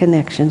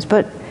connections.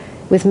 But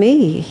with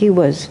me, he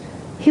was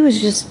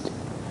just,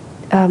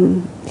 there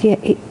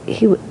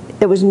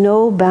was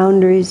no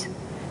boundaries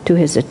to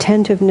his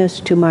attentiveness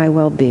to my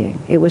well-being.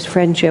 It was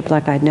friendship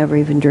like I'd never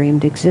even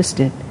dreamed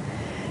existed.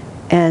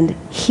 And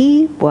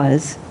he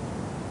was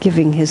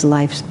giving his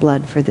life's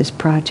blood for this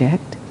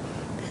project.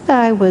 And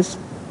I was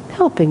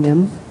helping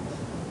him,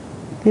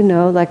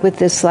 like with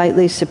this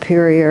slightly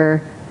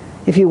superior,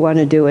 if you want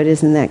to do it,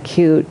 isn't that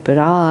cute? But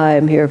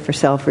I'm here for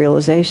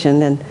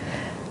self-realization. And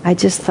I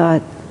just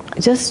thought,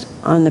 just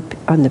on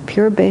the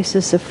pure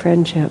basis of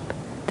friendship,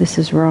 this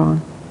is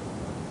wrong.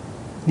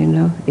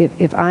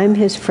 If I'm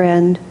his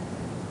friend,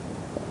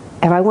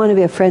 if I want to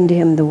be a friend to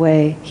him the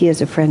way he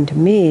is a friend to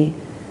me,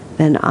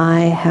 then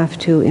I have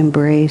to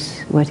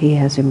embrace what he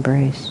has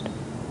embraced.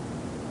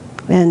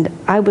 And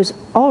I was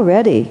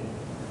already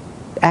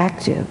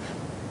active,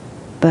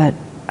 but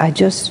I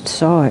just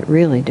saw it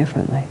really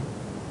differently.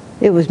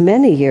 It was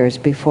many years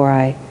before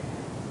I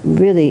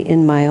really,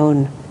 in my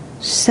own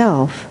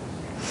self,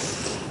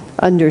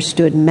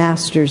 understood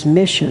Master's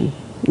mission,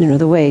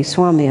 the way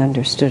Swami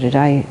understood it.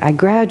 I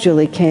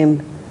gradually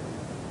came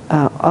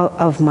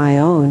of my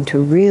own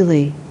to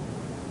really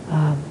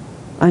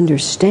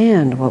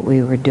understand what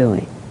we were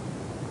doing.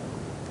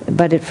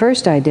 But at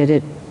first I did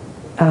it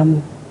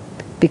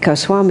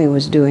because Swami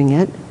was doing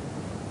it,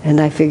 and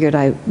I figured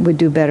I would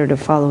do better to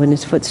follow in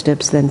his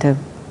footsteps than to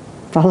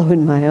follow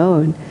in my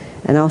own.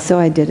 And also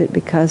I did it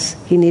because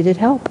he needed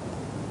help.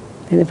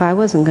 And if I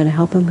wasn't going to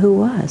help him, who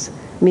was?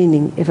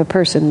 Meaning, if a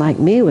person like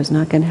me was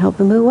not going to help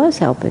him, who was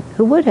helping?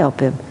 Who would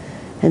help him?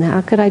 And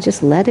how could I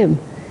just let him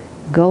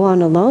go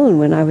on alone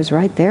when I was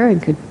right there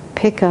and could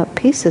pick up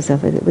pieces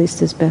of it, at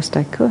least as best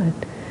I could?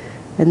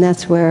 And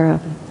that's where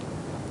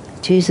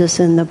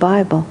Jesus in the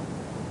Bible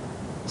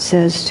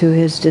says to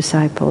his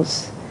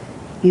disciples,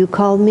 "You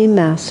call me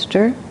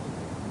master,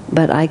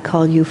 but I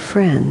call you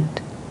friend."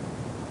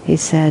 He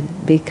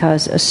said,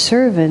 because a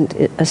servant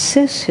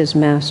assists his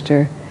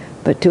master,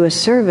 but to a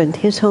servant,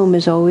 his home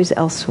is always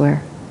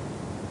elsewhere.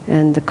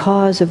 And the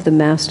cause of the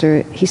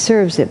master, he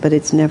serves it, but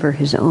it's never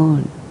his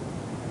own.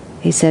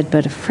 He said,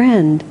 but a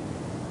friend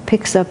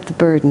picks up the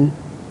burden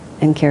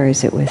and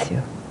carries it with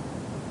you.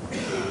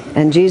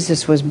 And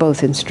Jesus was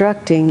both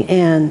instructing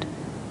and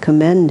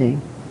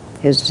commending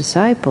his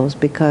disciples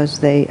because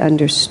they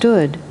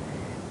understood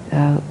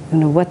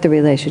what the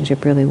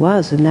relationship really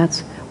was. And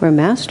that's where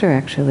Master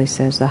actually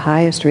says the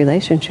highest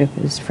relationship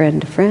is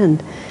friend to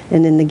friend.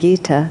 And in the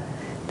Gita,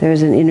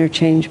 there's an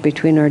interchange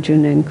between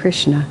Arjuna and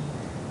Krishna.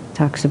 It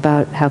talks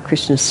about how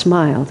Krishna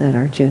smiled at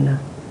Arjuna.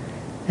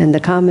 And the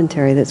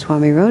commentary that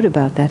Swami wrote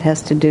about that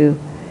has to do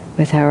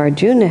with how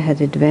Arjuna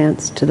had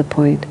advanced to the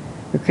point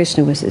where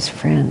Krishna was his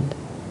friend.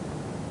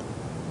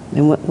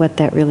 And what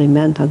that really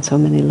meant on so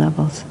many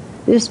levels.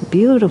 Just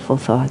beautiful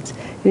thoughts.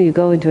 You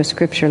go into a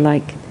scripture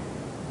like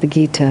the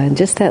Gita, and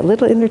just that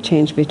little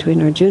interchange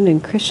between Arjuna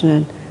and Krishna,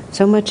 and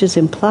so much is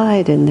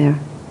implied in there.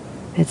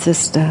 It's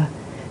just,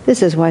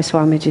 this is why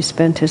Swamiji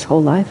spent his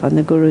whole life on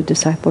the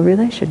guru-disciple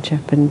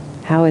relationship, and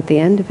how at the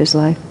end of his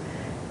life,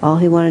 all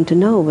he wanted to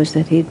know was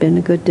that he'd been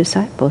a good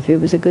disciple. If he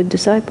was a good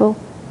disciple,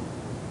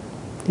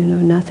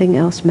 nothing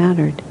else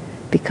mattered,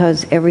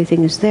 because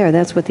everything is there.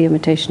 That's what the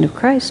imitation of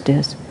Christ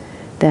is.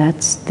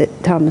 That's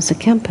Thomas à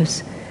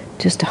Kempis,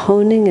 just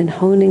honing and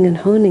honing and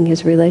honing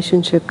his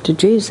relationship to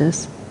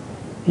Jesus.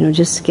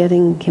 Just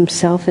getting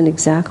himself in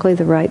exactly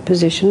the right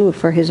position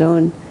for his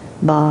own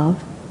bhav,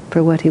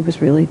 for what he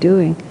was really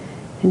doing,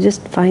 and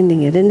just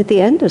finding it. And at the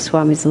end of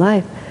Swami's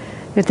life,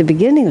 at the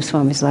beginning of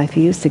Swami's life,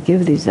 he used to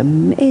give these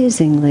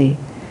amazingly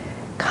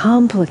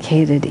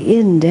complicated,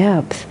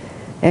 in-depth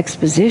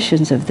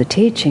expositions of the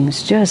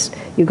teachings. Just,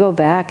 you go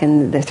back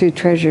and through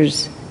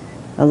Treasures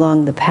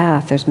Along the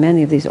Path, there's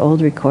many of these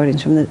old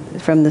recordings from the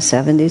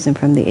 70s and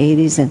from the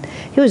 80s, and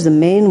he was the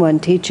main one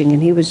teaching,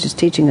 and he was just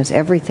teaching us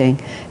everything.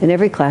 In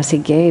every class he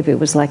gave, it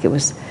was like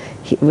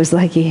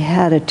he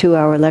had a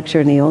 2-hour lecture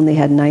and he only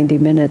had 90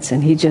 minutes,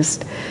 and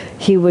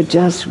he would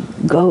just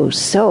go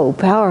so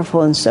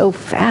powerful and so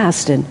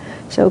fast and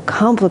so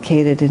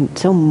complicated and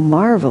so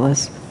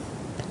marvelous.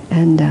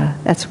 And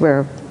that's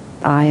where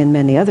I and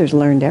many others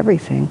learned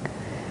everything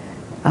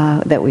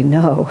that we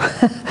know.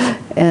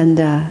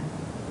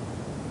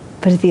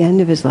 But at the end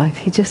of his life,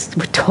 he just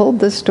told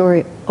the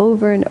story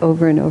over and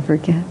over and over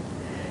again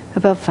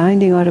about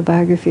finding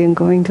autobiography and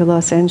going to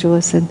Los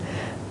Angeles and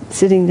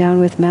sitting down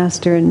with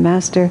Master, and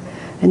Master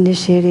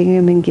initiating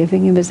him and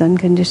giving him his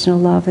unconditional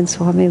love, and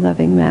Swami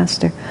loving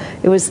Master.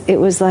 It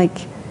was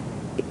like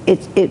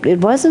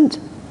it wasn't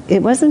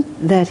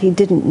that he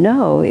didn't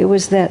know. It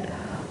was that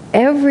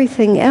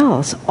everything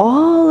else,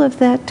 all of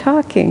that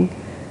talking,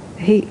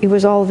 it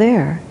was all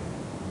there.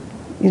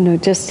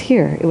 Just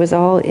here. It was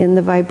all in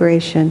the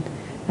vibration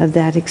of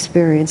that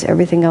experience.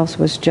 Everything else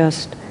was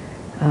just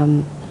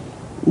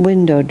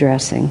window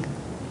dressing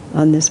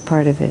on this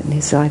part of it. And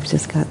his life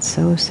just got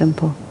so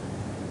simple.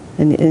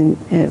 And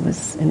it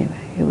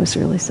was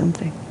really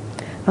something.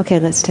 Okay,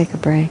 let's take a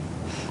break.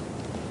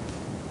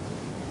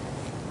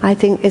 I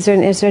think, is there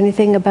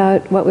anything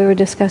about what we were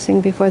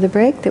discussing before the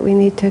break that we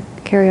need to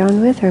carry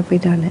on with, or have we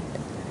done it?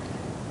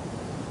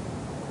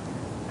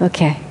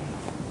 Okay.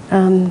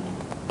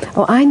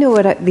 I know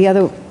what the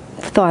other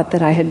thought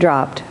that I had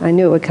dropped. I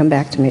knew it would come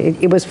back to me.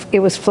 It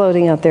was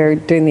floating out there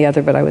during the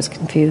other, but I was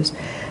confused.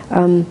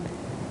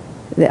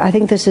 I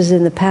think this is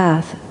in the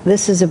path.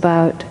 This is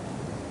about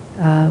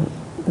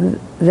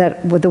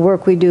that the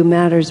work we do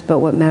matters, but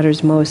what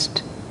matters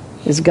most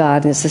is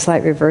God. And it's a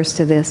slight reverse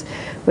to this.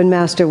 When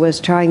Master was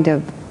trying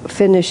to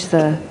finish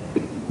the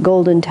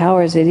Golden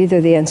Towers at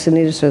either the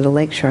Encinitas or the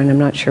Lakeshore, and I'm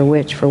not sure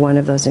which, for one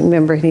of those. And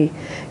remember, he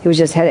was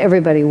just had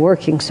everybody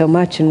working so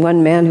much, and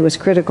one man who was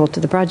critical to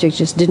the project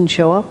just didn't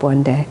show up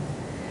one day.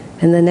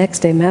 And the next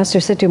day, Master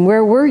said to him,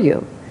 "Where were you?"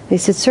 And he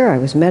said, "Sir, I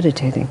was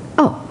meditating."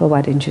 "Oh, well,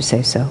 why didn't you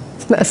say so?"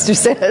 Master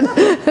said.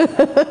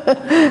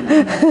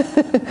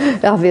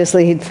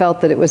 Obviously, he'd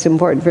felt that it was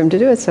important for him to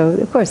do it, so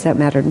of course that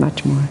mattered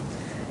much more.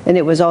 And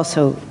it was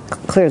also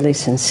clearly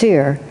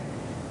sincere,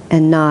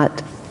 and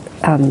not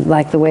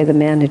like the way the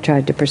man had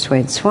tried to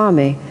persuade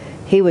Swami.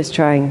 He was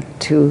trying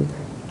to,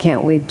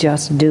 can't we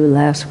just do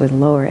less with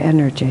lower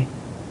energy?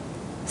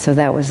 So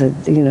that was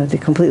the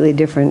completely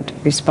different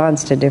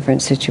response to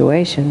different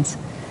situations.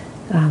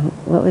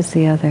 What was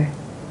the other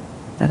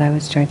that I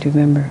was trying to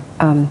remember?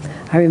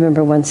 I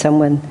remember when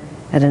Swami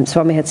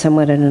had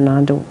someone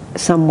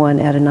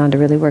at Ananda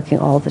really working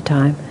all the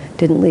time,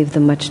 didn't leave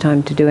them much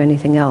time to do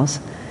anything else.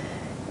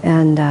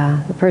 And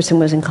the person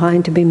was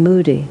inclined to be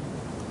moody.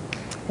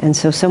 And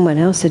so someone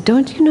else said,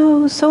 "Don't you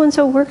know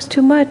so-and-so works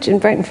too much?"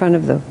 And right in front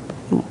of the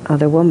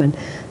other woman,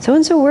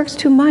 "So-and-so works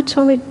too much,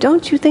 Swami.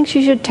 Don't you think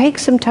she should take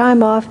some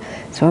time off?"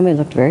 Swami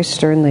looked very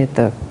sternly at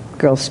the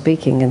girl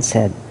speaking and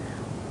said,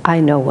 "I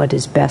know what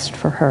is best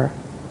for her."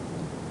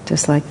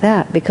 Just like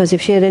that. Because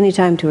if she had any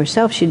time to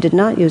herself, she did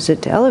not use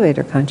it to elevate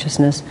her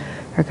consciousness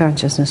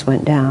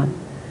went down.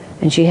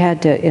 And she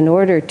had to, in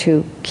order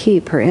to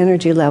keep her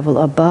energy level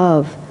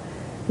above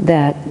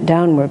that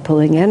downward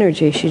pulling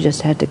energy, she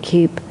just had to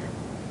keep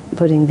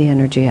putting the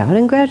energy out.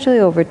 And gradually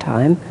over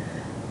time,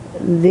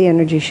 the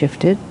energy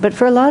shifted. But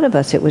for a lot of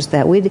us, it was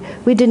that. We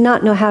did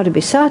not know how to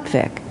be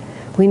sattvic.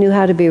 We knew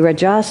how to be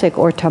rajasic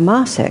or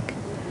tamasic.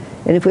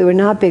 And if we were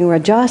not being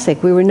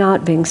rajasic, we were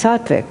not being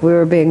sattvic. We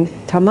were being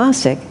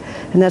tamasic.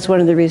 And that's one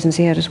of the reasons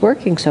he had us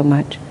working so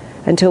much,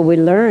 until we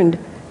learned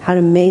how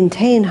to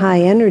maintain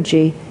high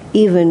energy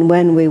even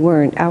when we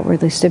weren't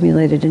outwardly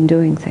stimulated in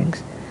doing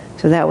things.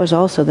 So that was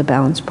also the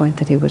balance point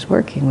that he was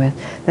working with.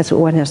 That's what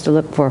one has to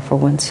look for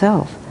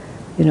oneself.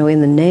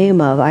 In the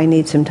name of, I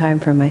need some time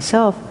for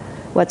myself,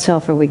 what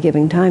self are we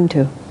giving time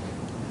to?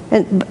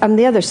 And on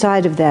the other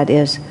side of that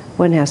is,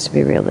 one has to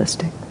be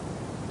realistic.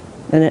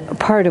 And a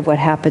part of what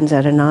happens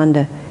at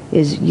Ananda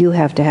is you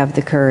have to have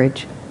the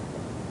courage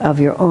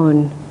of your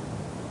own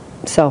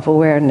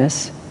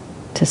self-awareness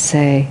to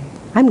say,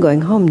 I'm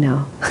going home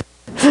now.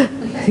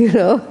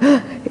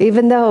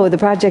 Even though the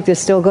project is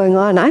still going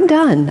on, I'm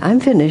done,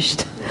 I'm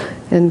finished.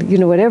 And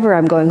whatever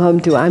I'm going home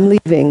to, I'm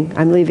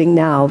leaving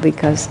now,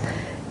 because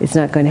it's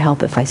not going to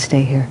help if I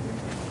stay here.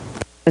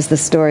 There's the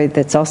story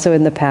that's also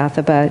in the path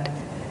about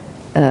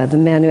the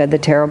man who had the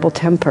terrible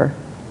temper.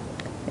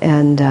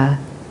 And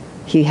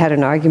he had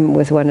an argument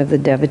with one of the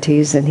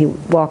devotees, and he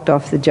walked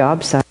off the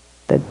job site.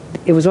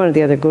 It was one of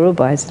the other Guru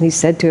Bhais, and he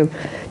said to him,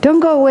 "Don't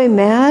go away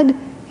mad."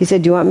 He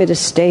said, "Do you want me to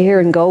stay here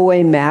and go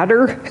away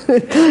madder?"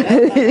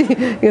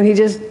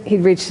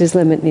 He'd reached his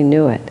limit and he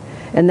knew it.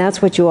 And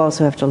that's what you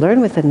also have to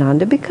learn with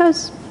Ananda,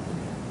 because,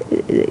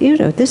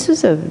 this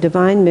is a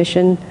divine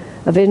mission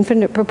of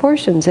infinite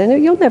proportions,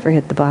 and you'll never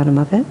hit the bottom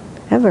of it,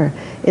 ever.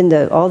 In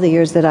all the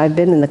years that I've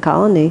been in the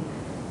colony,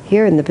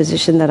 here in the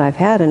position that I've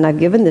had, and I've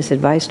given this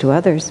advice to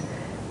others,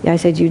 I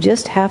said, you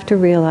just have to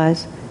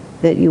realize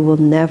that you will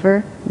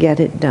never get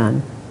it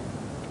done.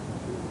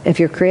 If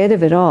you're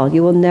creative at all,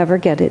 you will never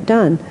get it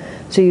done.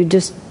 So you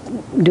just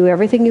do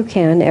everything you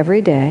can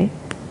every day,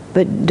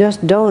 but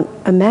just don't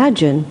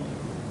imagine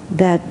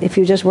that if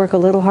you just work a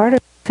little harder,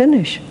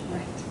 finish.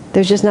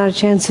 There's just not a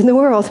chance in the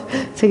world.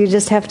 So you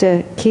just have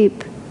to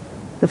keep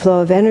the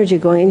flow of energy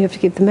going, and you have to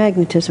keep the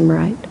magnetism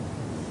right.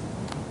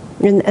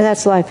 And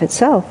that's life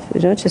itself.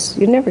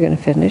 You're never going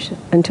to finish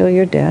until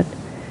you're dead.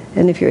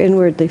 And if you're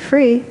inwardly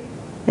free,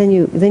 then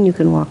you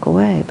can walk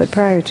away. But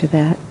prior to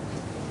that,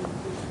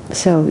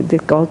 so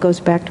it all goes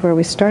back to where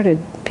we started,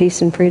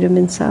 peace and freedom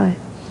inside.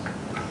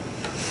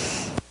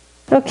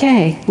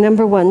 Okay,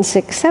 number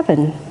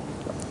 167.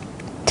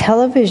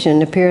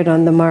 Television appeared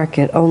on the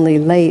market only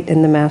late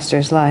in the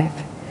Master's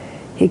life.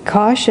 He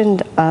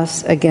cautioned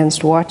us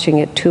against watching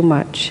it too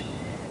much.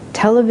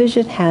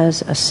 Television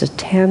has a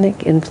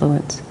satanic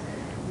influence.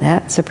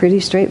 That's a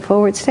pretty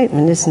straightforward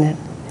statement, isn't it?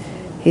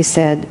 He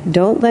said,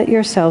 don't let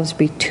yourselves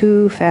be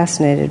too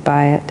fascinated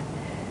by it.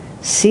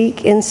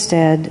 Seek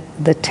instead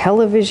the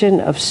television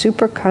of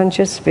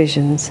superconscious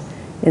visions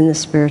in the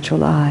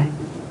spiritual eye.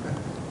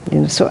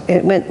 So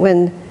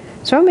when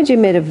Swamiji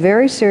made a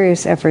very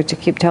serious effort to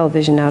keep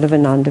television out of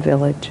Ananda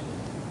village.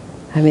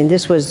 I mean,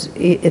 this was,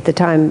 at the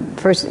time,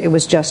 first it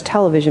was just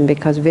television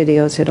because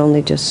videos had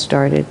only just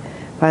started.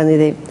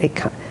 finally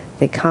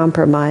they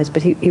compromised,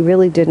 but he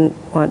really didn't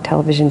want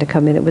television to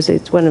come in.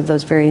 It's one of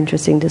those very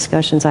interesting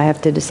discussions. I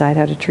have to decide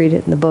how to treat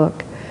it in the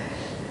book.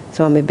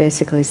 Swami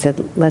basically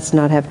said, let's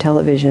not have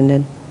television.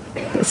 And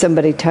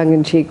somebody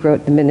tongue-in-cheek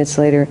wrote minutes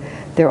later,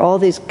 there are all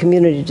these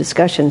community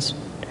discussions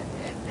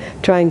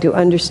trying to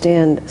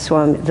understand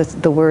Swami,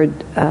 the word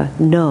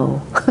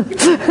no.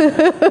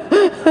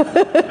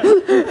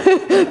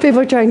 People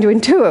are trying to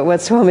intuit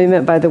what Swami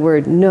meant by the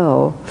word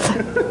no.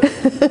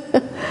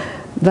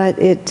 But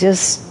it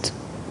just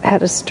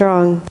had a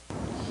strong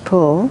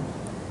pull.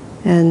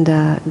 And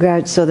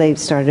so they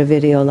started a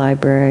video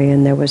library,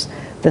 and there was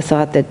the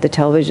thought that the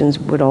televisions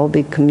would all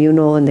be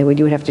communal, and you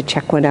would have to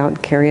check one out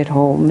and carry it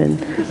home,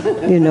 and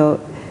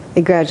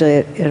it gradually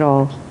it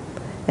all,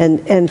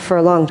 and for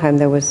a long time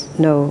there was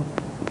no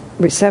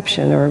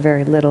reception or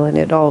very little, and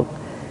it all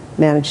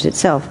managed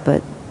itself.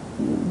 But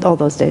all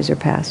those days are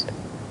past.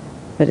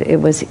 But it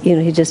was I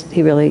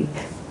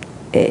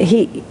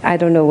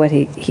don't know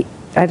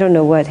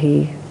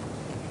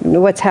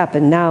what's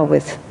happened now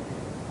with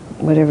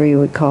whatever you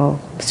would call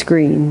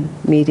screen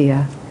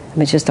media. I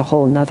mean, it's just a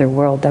whole nother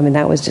world. I mean,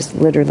 that was just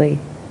literally,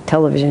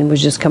 television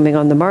was just coming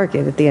on the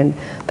market at the end.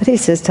 But he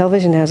says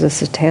television has a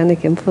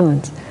satanic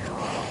influence.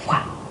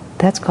 Wow,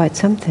 that's quite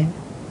something.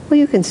 Well,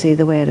 you can see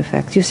the way it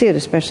affects. You see it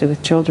especially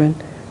with children,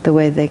 the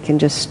way they can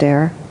just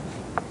stare,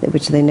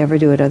 which they never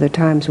do at other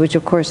times, which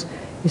of course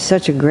is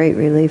such a great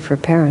relief for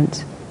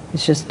parents.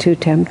 It's just too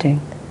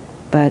tempting.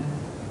 But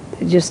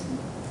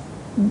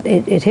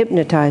it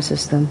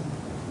hypnotizes them.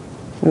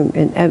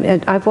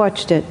 And I've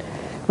watched it.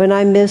 When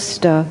I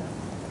missed the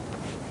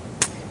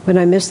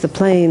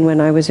plane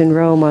when I was in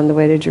Rome on the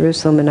way to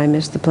Jerusalem, and I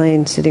missed the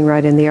plane sitting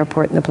right in the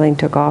airport, and the plane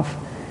took off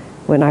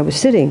when I was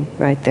sitting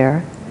right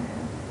there,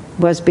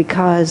 was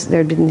because there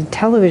had been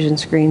television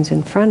screens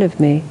in front of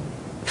me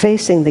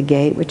facing the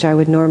gate, which I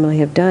would normally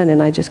have done,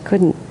 and I just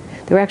couldn't.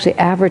 They were actually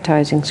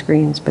advertising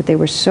screens, but they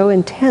were so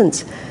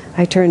intense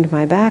I turned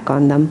my back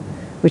on them,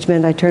 which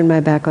meant I turned my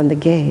back on the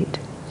gate.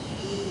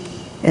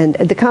 And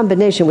the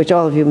combination, which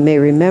all of you may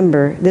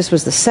remember, this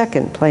was the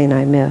second plane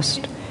I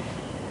missed,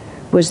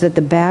 was that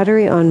the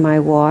battery on my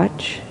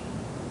watch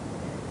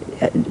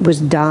was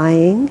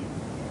dying,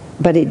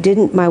 but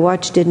my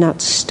watch did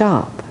not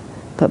stop,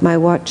 but my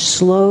watch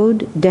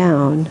slowed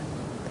down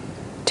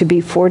to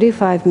be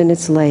 45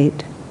 minutes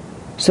late,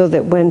 so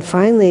that when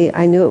finally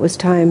I knew it was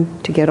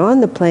time to get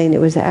on the plane,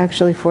 it was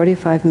actually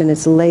 45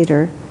 minutes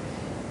later,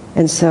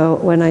 and so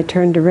when I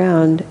turned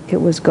around,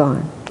 it was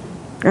gone.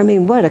 I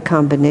mean, what a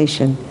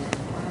combination!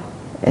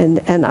 And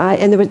there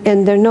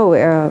are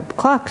no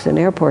clocks in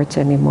airports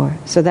anymore.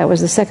 So that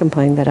was the second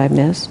plane that I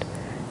missed,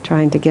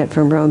 trying to get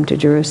from Rome to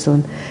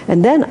Jerusalem.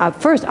 And then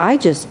first I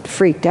just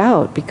freaked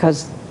out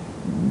because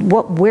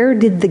where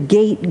did the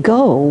gate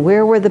go?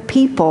 Where were the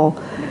people?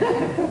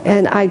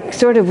 And I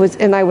sort of was,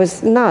 and I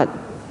was not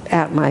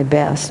at my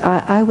best.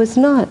 I was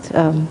not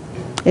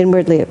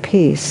inwardly at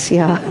peace.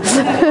 Yeah.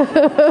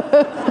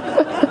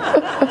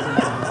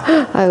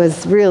 I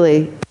was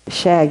really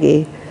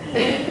shaggy.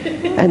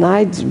 And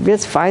I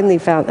just finally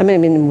found,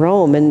 in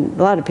Rome, and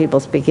a lot of people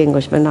speak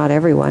English, but not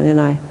everyone, and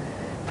I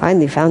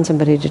finally found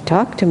somebody to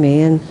talk to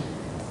me, and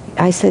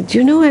I said,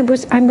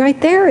 I'm right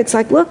there. It's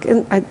like, look,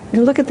 and I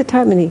look at the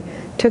time, and he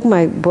took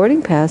my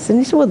boarding pass, and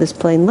he said, well, this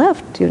plane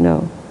left,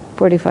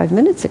 45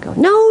 minutes ago.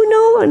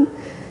 No,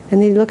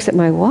 and he looks at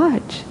my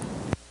watch.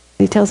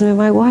 He tells me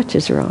my watch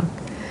is wrong,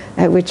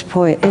 at which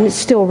point, and it's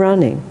still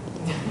running.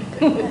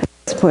 At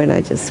this point,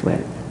 I just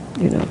went,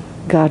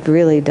 God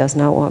really does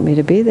not want me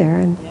to be there.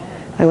 And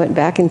I went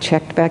back and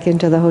checked back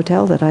into the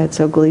hotel that I had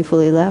so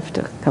gleefully left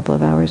a couple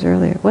of hours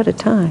earlier. What a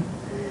time.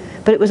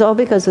 But it was all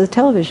because of the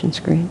television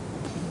screen.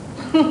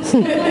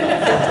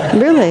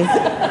 Really.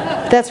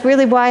 That's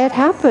really why it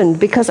happened.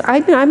 Because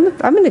I'm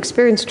an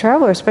experienced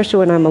traveler, especially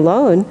when I'm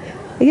alone.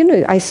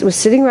 I was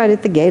sitting right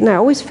at the gate, and I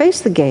always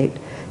face the gate,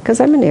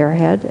 because I'm an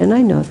airhead, and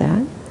I know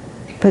that.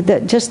 But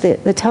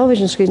the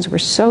television screens were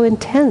so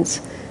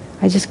intense,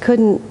 I just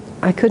couldn't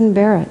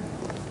bear it.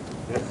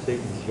 That's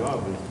Satan's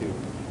job, is to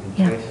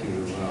entice you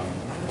to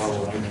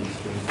follow energy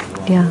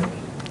streams.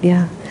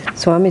 Yeah.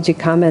 Swamiji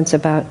comments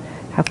about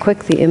how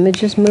quick the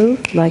images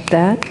move, like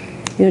that.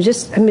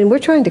 We're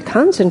trying to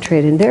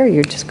concentrate, and there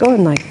you're just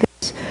going like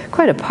this,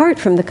 quite apart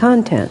from the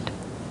content.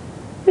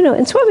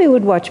 And Swami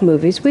would watch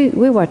movies. We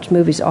watched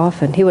movies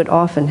often. He would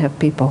often have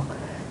people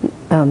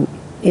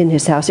in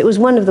his house. It was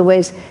one of the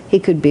ways he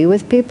could be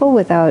with people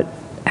without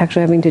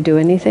actually having to do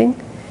anything.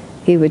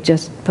 He would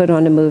just put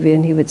on a movie,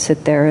 and he would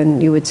sit there,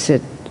 and you would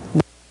sit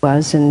where he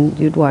was, and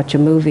you'd watch a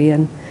movie,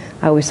 and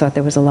I always thought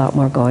there was a lot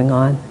more going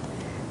on.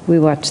 We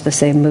watched the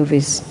same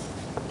movies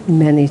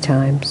many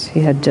times.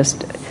 He had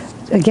just,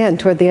 again,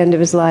 toward the end of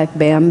his life,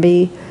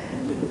 Bambi,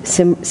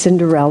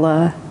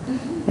 Cinderella,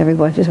 every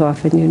once so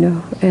often,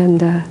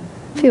 and a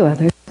few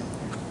others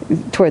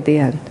toward the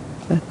end.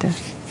 But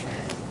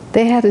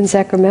they had in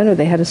Sacramento,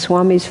 they had a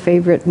Swami's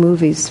Favorite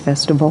Movies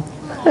Festival.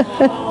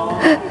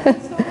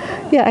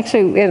 Yeah,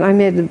 actually, I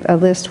made a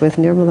list with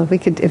Nirmala.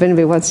 If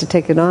anybody wants to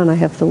take it on, I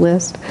have the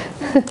list.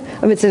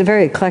 I mean, it's a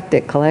very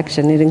eclectic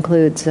collection. It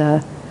includes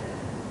the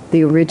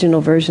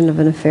original version of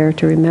An Affair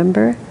to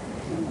Remember,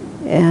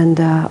 and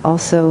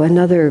also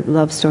another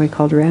love story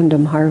called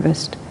Random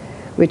Harvest,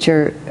 which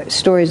are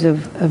stories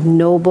of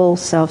noble,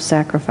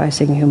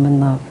 self-sacrificing human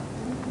love.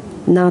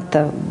 Not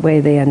the way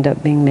they end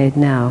up being made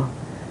now,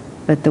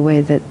 but the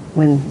way that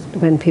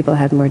when people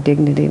had more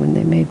dignity when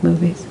they made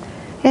movies.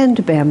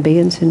 And Bambi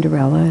and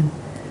Cinderella.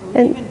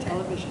 And even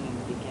television in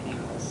the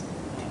beginning was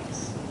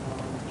nice.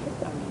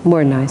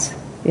 More nice,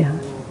 yeah.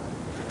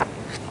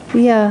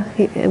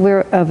 Yeah,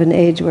 we're of an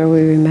age where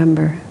we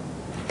remember.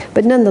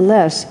 But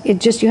nonetheless,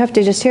 you have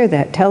to just hear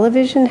that.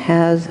 Television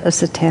has a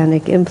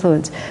satanic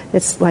influence.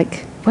 It's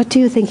like, what do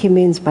you think he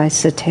means by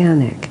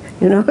satanic?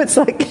 You know, it's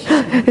like,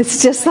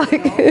 it's just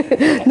like,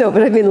 no,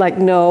 but I mean like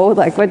no,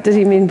 like what does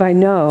he mean by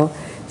no?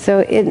 So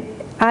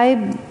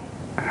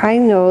I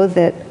know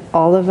that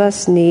all of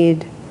us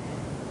need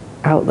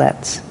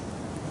outlets.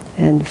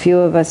 And few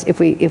of us, if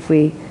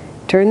we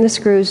turn the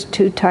screws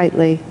too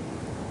tightly,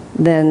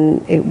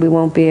 then we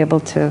won't be able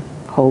to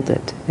hold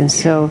it. And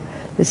so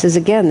this is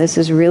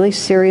a really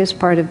serious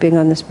part of being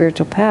on the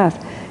spiritual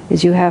path,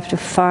 is you have to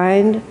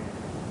find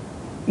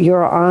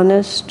your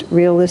honest,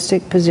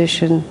 realistic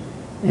position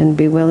and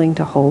be willing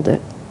to hold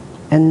it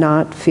and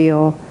not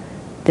feel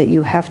that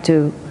you have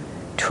to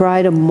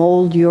try to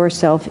mold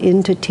yourself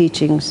into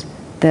teachings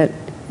that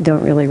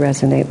don't really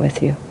resonate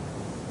with you.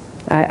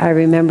 I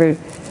remember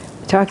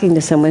talking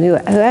to someone who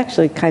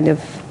actually kind of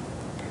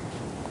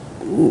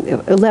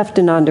left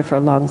Ananda for a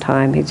long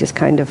time. He just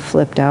kind of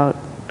flipped out,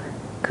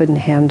 couldn't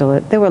handle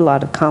it. There were a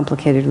lot of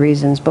complicated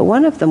reasons, but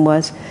one of them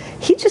was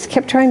he just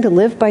kept trying to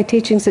live by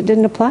teachings that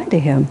didn't apply to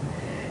him.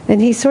 And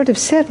he sort of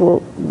said,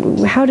 well,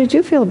 how did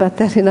you feel about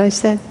that? And I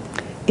said,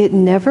 it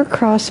never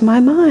crossed my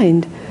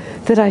mind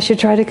that I should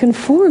try to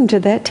conform to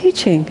that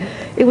teaching.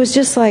 It was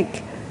just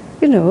like,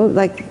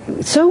 like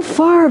so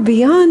far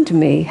beyond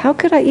me. How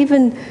could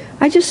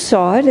I just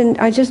saw it and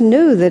I just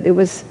knew that it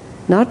was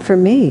not for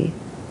me.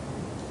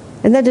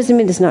 And that doesn't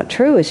mean it's not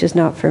true, it's just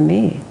not for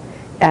me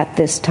at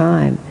this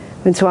time.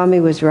 When Swami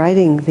was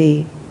writing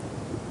the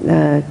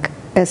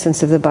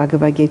Essence of the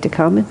Bhagavad Gita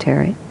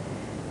commentary,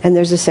 and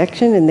there's a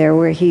section in there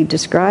where he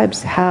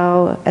describes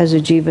how, as a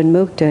Jivan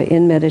Mukta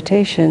in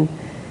meditation,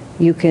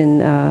 you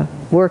can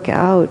work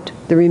out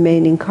the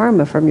remaining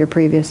karma from your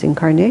previous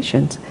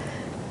incarnations.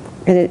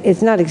 And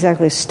it's not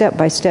exactly a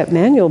step-by-step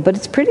manual, but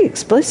it's pretty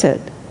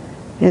explicit.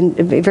 And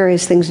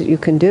various things that you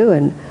can do.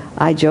 And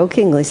I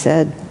jokingly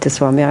said to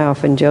Swami, I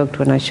often joked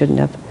when I shouldn't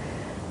have,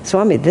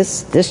 Swami,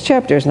 this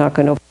chapter is not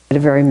going to apply to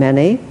very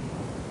many,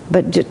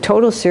 but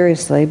total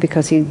seriously,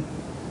 because he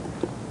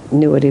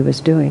knew what he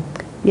was doing.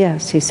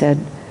 Yes, he said,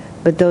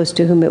 but those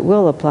to whom it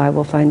will apply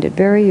will find it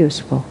very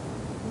useful.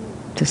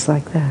 Just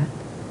like that.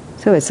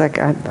 So it's like,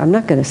 I'm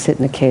not going to sit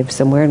in a cave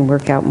somewhere and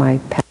work out my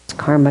past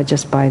karma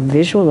just by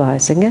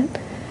visualizing it.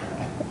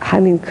 I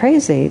mean,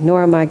 crazy.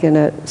 Nor am I going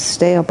to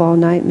stay up all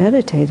night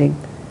meditating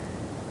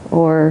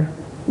or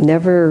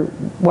never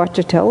watch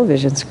a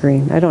television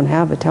screen. I don't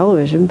have a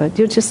television, but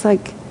you're just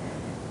like,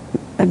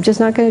 I'm just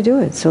not going to do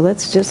it. So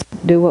let's just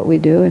do what we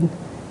do. And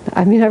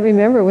I mean, I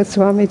remember with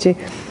Swamiji,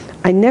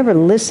 I never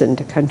listened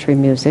to country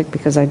music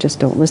because I just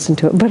don't listen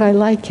to it, but I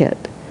like it.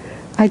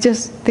 I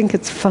just think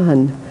it's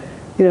fun.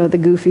 The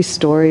goofy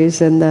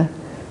stories and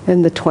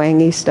the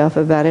twangy stuff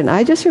about it. And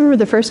I just remember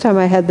the first time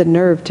I had the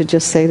nerve to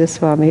just say to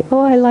Swami, oh,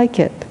 I like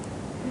it.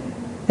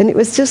 And it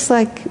was just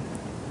like,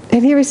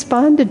 and he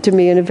responded to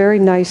me in a very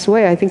nice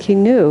way. I think he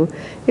knew.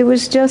 It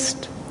was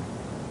just,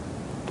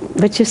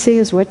 what you see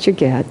is what you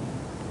get.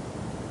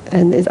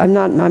 And I'm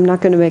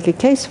not going to make a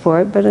case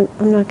for it, but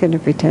I'm not going to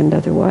pretend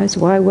otherwise.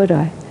 Why would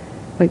I?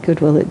 What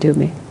good will it do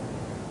me?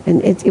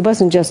 And it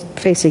wasn't just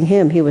facing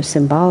him. He was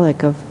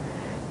symbolic of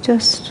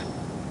just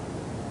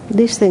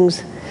these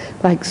things.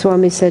 Like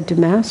Swami said to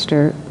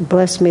Master,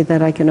 bless me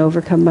that I can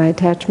overcome my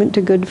attachment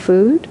to good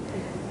food.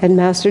 And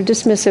Master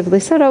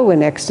dismissively said, oh,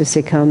 when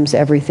ecstasy comes,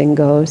 everything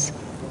goes.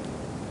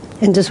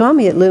 And to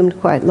Swami it loomed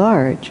quite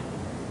large.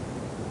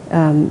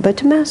 But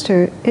to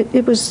Master,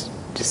 it was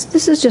just,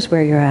 this is just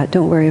where you're at.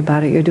 Don't worry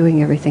about it. You're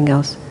doing everything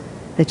else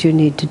that you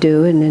need to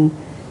do. And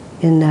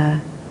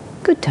in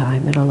good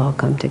time, it'll all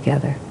come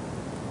together.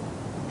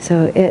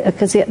 So,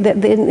 because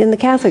in the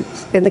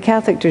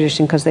Catholic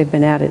tradition, because they've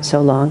been at it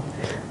so long,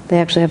 they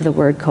actually have the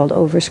word called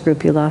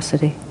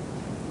over-scrupulosity,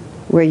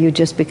 where you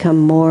just become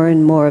more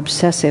and more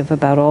obsessive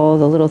about all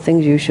the little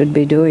things you should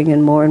be doing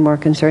and more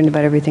concerned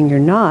about everything you're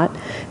not.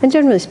 And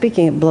generally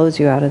speaking, it blows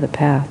you out of the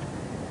path.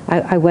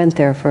 I went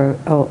there for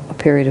a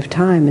period of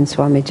time, and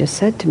Swami just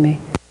said to me,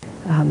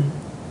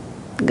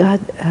 God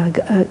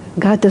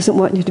doesn't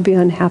want you to be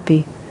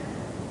unhappy.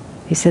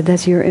 He said,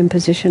 that's your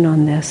imposition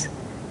on this.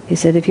 He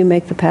said, if you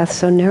make the path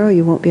so narrow,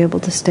 you won't be able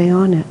to stay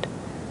on it.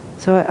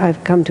 So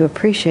I've come to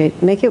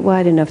appreciate, make it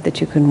wide enough that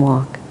you can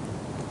walk.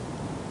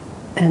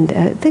 And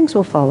things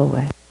will fall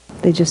away.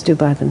 They just do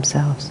by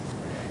themselves.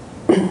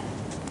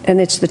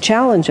 And it's the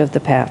challenge of the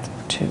path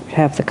to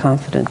have the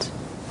confidence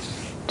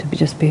to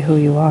just be who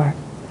you are.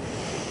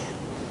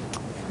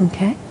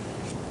 Okay?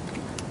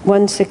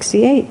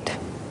 168.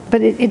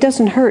 But it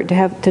doesn't hurt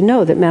to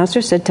know that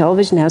Master said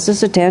television has a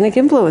satanic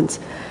influence.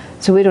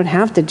 So we don't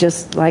have to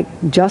just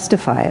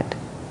justify it.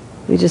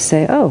 We just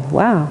say, oh,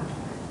 wow,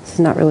 this is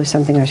not really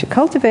something I should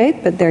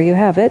cultivate, but there you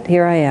have it.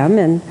 Here I am.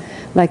 And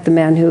like the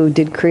man who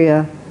did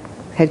Kriya,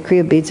 had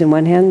Kriya beads in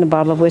one hand and a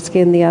bottle of whiskey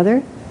in the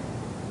other.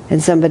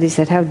 And somebody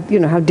said, how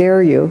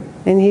dare you?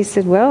 And he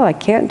said, well, I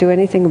can't do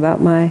anything about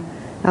my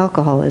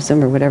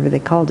alcoholism or whatever they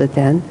called it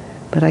then,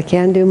 but I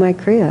can do my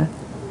Kriya.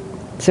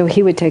 So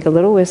he would take a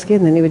little whiskey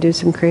and then he would do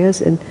some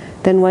Kriyas. And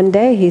then one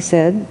day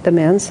the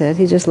man said,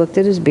 he just looked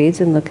at his beads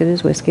and looked at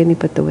his whiskey and he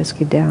put the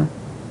whiskey down.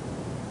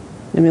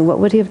 I mean, what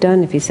would he have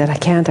done if he said, I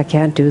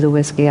can't do the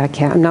whiskey,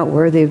 I'm not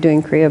worthy of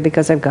doing Kriya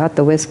because I've got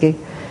the whiskey.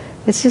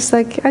 It's just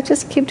like, I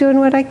just keep doing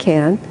what I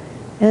can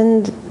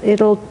and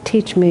it'll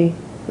teach me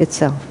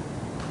itself.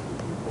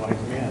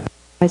 Wise man.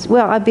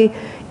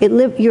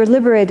 Well, you're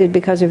liberated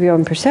because of your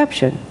own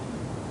perception,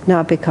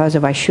 not because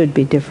of I should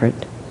be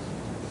different.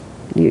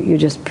 You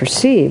just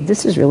perceive,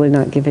 this is really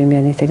not giving me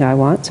anything I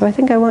want, so I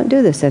think I won't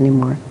do this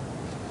anymore.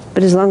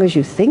 But as long as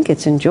you think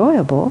it's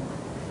enjoyable,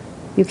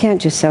 you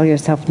can't just tell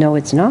yourself, no,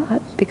 it's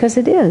not, because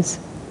it is.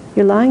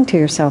 You're lying to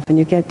yourself and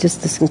you get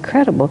just this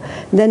incredible.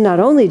 Then not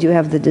only do you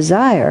have the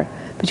desire,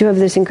 but you have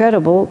this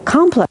incredible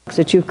complex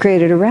that you've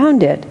created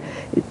around it.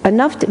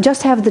 Enough to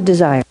just have the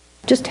desire.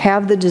 Just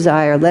have the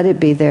desire, let it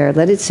be there,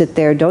 let it sit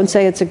there. Don't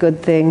say it's a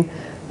good thing,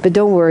 but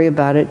don't worry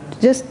about it.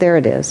 Just there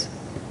it is.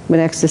 When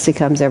ecstasy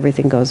comes,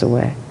 everything goes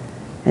away.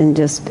 And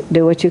just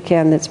do what you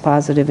can that's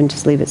positive and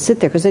just leave it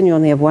sit there, because then you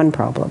only have one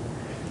problem.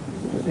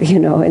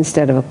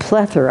 Instead of a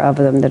plethora of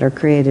them that are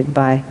created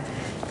by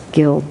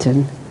guilt.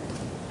 And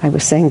I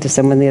was saying to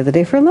someone the other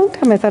day, for a long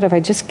time I thought if I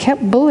just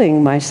kept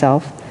bullying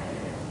myself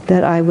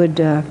that I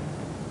would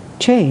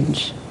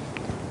change.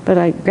 But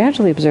I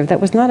gradually observed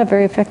that was not a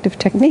very effective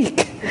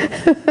technique.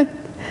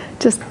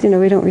 Just, we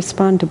don't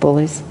respond to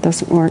bullies. It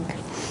doesn't work.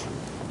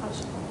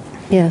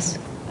 Yes.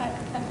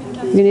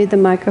 You need the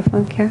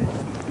microphone, Karen?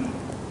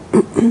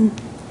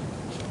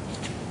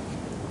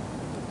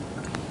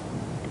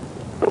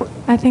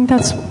 I think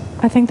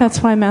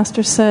that's why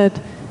Master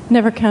said,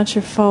 never count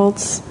your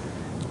faults.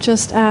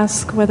 Just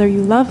ask whether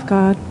you love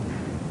God.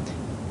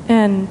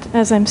 And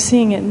as I'm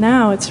seeing it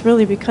now, it's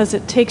really because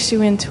it takes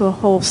you into a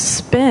whole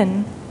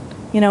spin,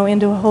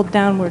 into a whole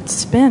downward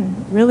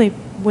spin, really,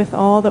 with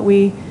all that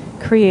we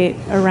create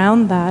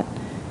around that.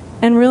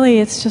 And really,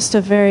 it's just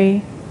a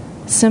very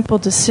simple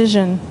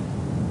decision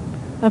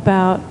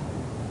about,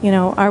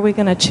 are we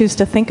going to choose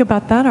to think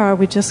about that, or are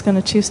we just going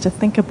to choose to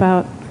think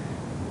about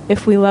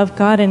if we love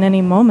God in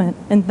any moment?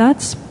 And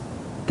that's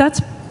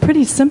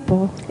pretty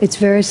simple. It's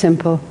very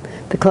simple.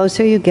 The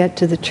closer you get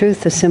to the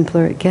truth, the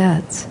simpler it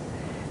gets.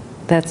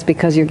 That's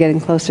because you're getting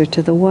closer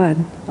to the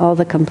One. All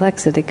the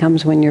complexity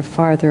comes when you're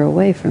farther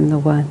away from the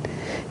One.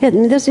 Yeah,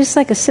 there's just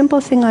like a simple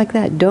thing like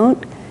that.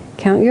 Don't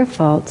count your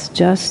faults.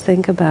 Just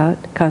think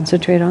about,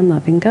 concentrate on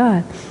loving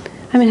God.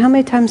 I mean, how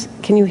many times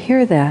can you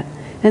hear that?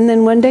 And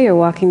then one day you're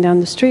walking down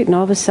the street and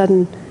all of a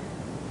sudden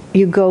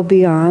you go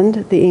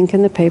beyond the ink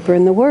and the paper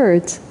and the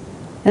words.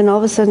 And all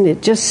of a sudden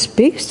it just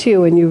speaks to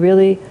you and you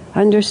really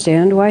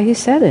understand why he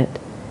said it.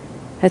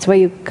 That's why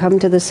you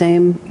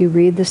you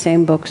read the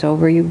same books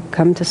over, you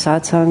come to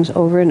satsangs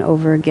over and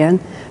over again,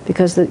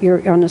 because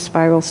you're on a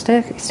spiral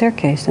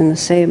staircase and the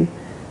same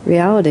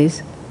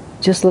realities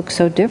just look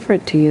so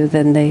different to you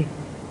than they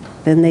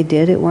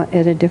did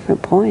at a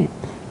different point.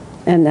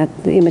 And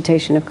that the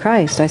imitation of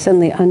Christ, I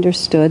suddenly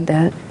understood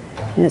that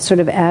in its sort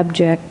of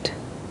abject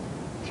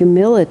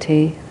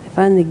humility, I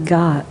finally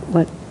got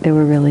what they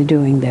were really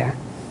doing there,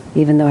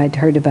 even though I'd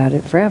heard about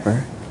it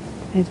forever.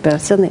 But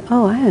suddenly,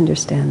 I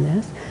understand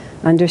this.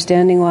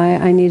 Understanding why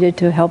I needed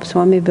to help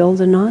Swami build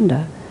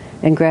Ananda,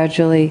 and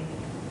gradually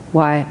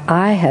why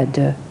I had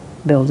to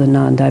build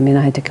Ananda. I mean,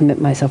 I had to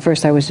commit myself.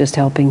 First I was just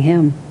helping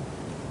him.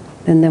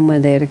 And then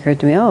one day it occurred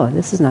to me,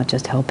 this is not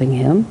just helping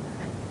him.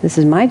 This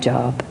is my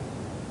job.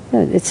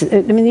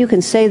 You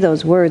can say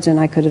those words, and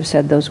I could have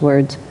said those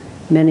words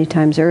many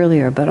times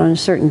earlier, but on a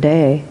certain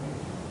day,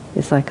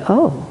 it's like,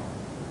 I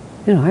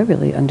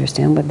really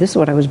understand, but this is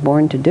what I was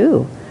born to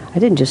do. I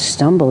didn't just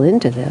stumble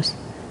into this.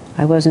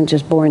 I wasn't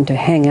just born to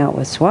hang out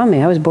with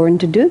Swami. I was born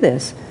to do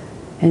this.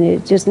 And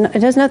it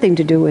has nothing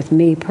to do with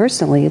me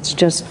personally. It's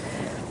just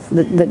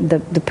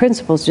the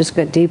principles just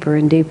got deeper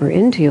and deeper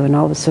into you, and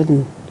all of a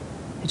sudden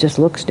it just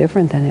looks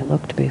different than it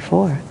looked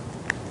before.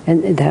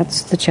 And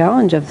that's the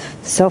challenge of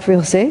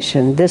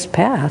self-realization, this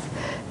path,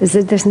 is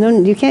that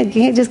you can't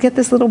just get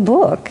this little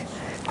book.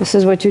 This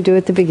is what you do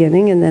at the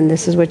beginning, and then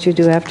this is what you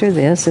do after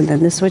this, and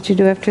then this is what you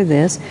do after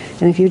this.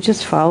 And if you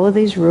just follow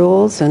these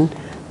rules and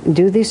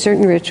do these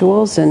certain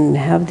rituals and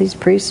have these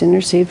priests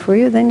intercede for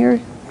you, then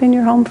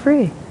you're home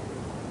free.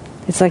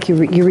 It's like you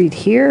read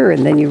here,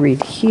 and then you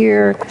read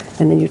here,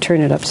 and then you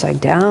turn it upside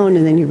down,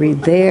 and then you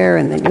read there,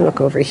 and then you look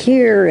over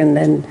here, and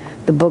then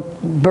the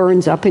book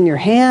burns up in your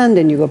hand,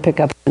 and you go pick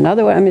up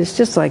another one. I mean, it's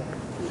just like,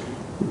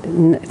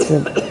 it's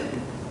a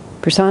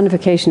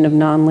personification of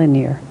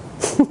nonlinear.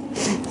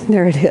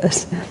 There it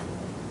is.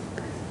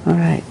 All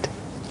right.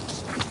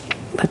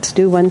 Let's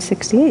do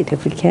 168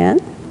 if we can.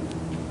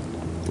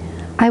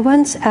 I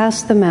once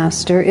asked the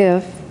Master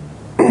if,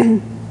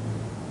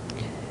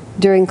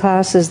 during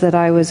classes that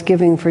I was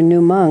giving for new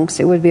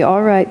monks, it would be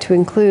all right to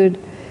include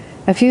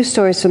a few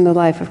stories from the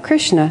life of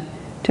Krishna.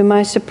 To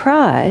my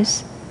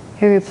surprise,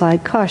 he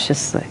replied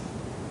cautiously.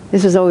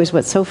 This is always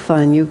what's so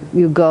fun.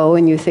 You go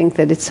and you think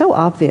that it's so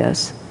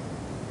obvious.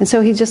 And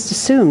so he just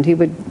assumed he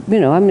would,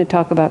 I'm going to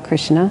talk about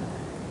Krishna.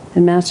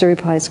 And Master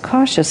replies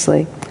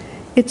cautiously,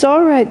 it's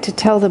all right to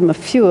tell them a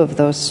few of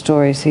those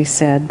stories, he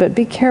said, but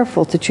be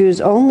careful to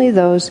choose only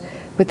those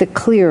with a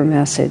clear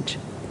message.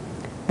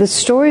 The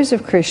stories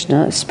of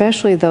Krishna,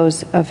 especially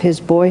those of his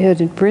boyhood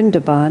in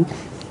Vrindavan,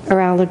 are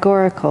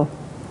allegorical.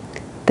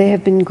 They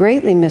have been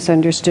greatly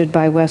misunderstood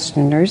by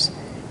Westerners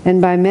and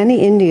by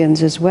many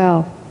Indians as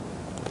well.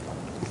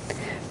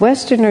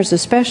 Westerners,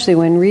 especially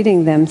when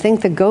reading them, think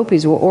the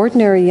gopis were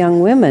ordinary young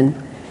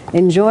women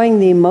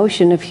enjoying the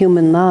emotion of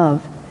human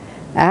love.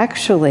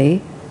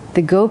 Actually,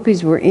 the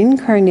gopis were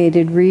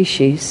incarnated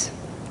rishis,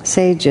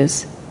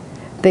 sages.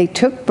 They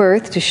took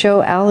birth to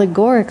show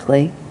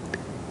allegorically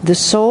the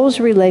soul's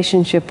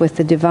relationship with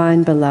the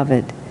divine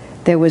beloved.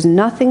 There was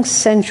nothing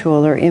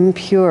sensual or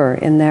impure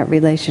in that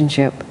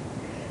relationship.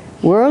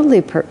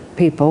 Worldly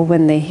people,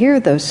 when they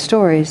hear those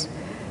stories,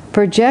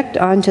 project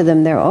onto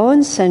them their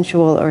own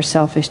sensual or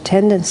selfish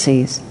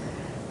tendencies.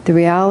 The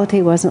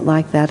reality wasn't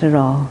like that at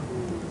all.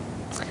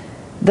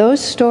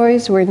 Those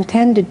stories were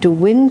intended to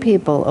win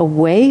people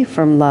away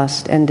from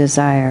lust and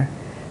desire.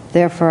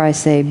 Therefore, I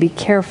say, be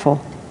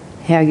careful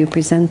how you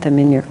present them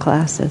in your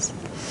classes.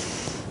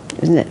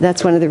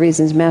 That's one of the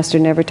reasons Master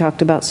never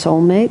talked about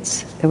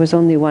soulmates. There was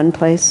only one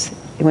place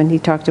when he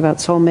talked about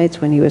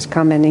soulmates, when he was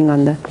commenting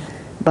on the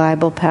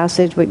Bible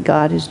passage, what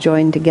God has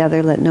joined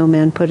together, let no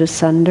man put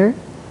asunder.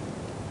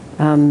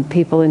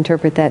 People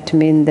interpret that to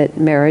mean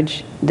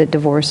that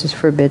divorce is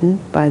forbidden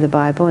by the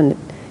Bible. And,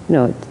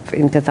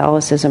 in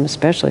Catholicism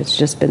especially, it's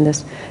just been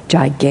this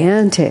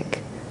gigantic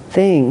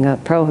thing, a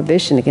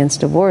prohibition against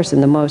divorce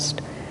in the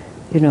most,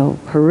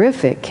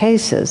 horrific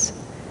cases.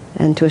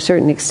 And to a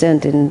certain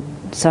extent in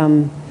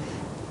some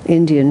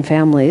Indian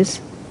families,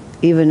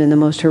 even in the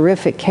most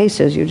horrific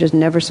cases, you're just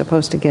never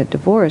supposed to get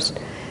divorced.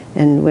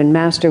 And when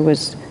Master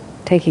was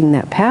taking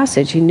that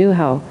passage, he knew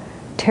how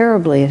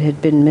terribly it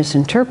had been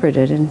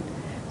misinterpreted, and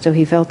so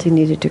he felt he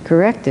needed to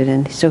correct it.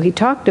 And so he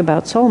talked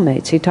about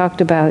soulmates. He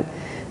talked about,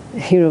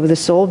 the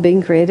soul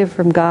being created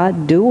from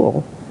God,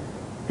 dual,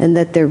 and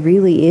that there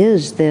really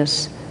is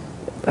this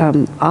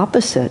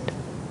opposite,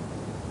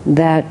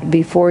 that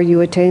before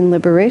you attain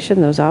liberation,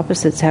 those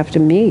opposites have to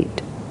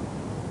meet.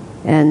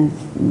 And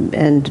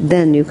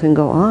then you can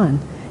go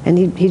on.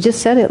 And he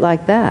just said it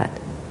like that.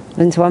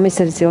 And Swami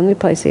said it's the only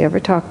place he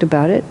ever talked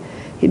about it.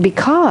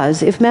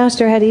 Because if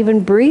Master had even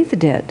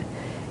breathed it,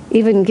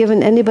 even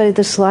given anybody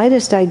the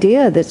slightest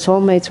idea that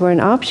soulmates were an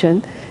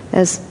option,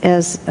 as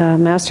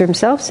Master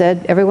himself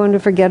said, everyone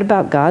would forget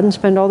about God and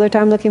spend all their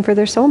time looking for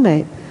their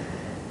soulmate.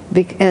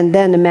 And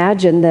then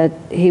imagine that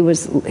he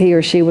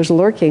or she was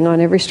lurking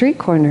on every street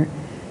corner.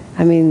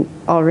 I mean,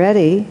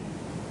 already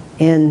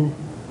on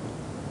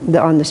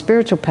the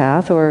spiritual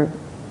path, or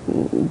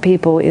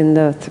people in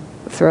the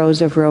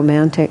throes of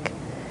romantic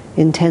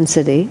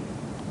intensity,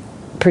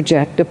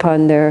 project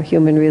upon their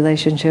human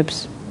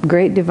relationships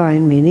great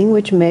divine meaning,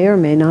 which may or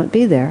may not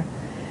be there.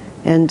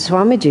 And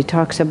Swamiji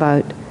talks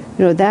about,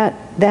 that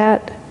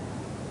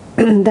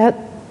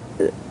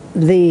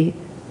the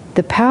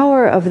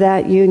power of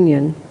that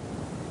union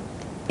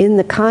in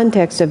the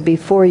context of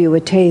before you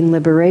attain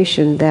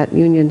liberation, that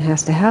union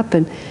has to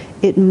happen.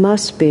 It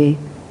must be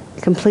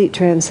complete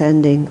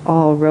transcending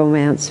all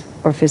romance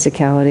or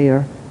physicality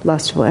or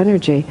lustful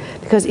energy.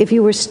 Because if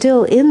you were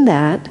still in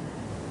that,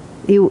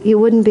 you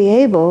wouldn't be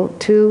able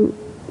to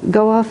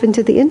go off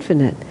into the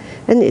infinite.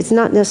 And it's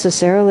not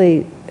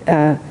necessarily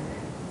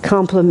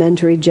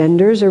complementary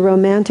genders or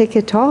romantic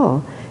at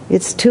all.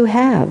 It's two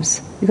halves.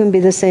 You can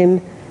be the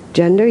same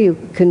gender, you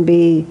can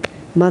be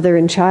mother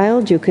and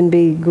child, you can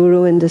be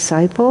guru and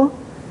disciple.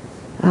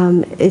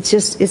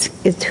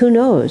 It's who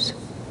knows.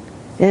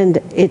 And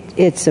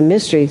it's a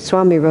mystery.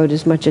 Swami wrote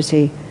as much as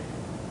he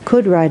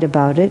could write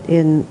about it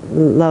in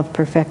Love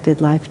Perfected,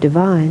 Life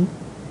Divine.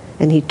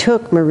 And he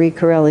took Marie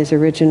Corelli's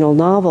original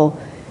novel,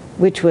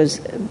 which was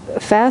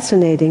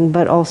fascinating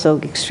but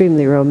also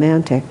extremely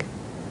romantic.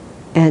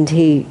 And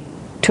he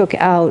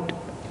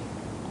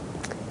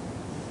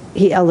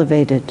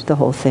elevated the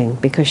whole thing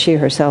because she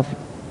herself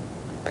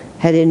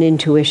had an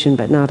intuition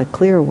but not a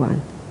clear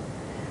one.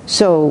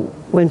 So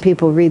when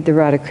people read the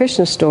Radha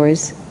Krishna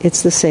stories,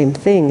 it's the same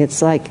thing.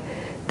 It's like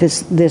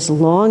this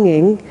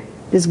longing,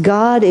 this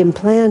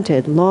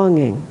God-implanted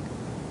longing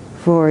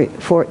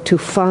to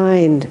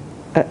find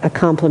a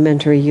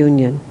complementary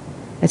union.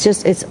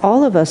 It's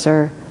all of us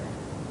are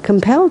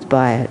compelled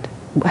by it.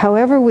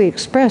 However we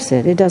express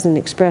it, it doesn't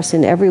express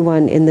in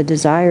everyone in the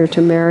desire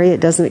to marry. It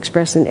doesn't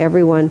express in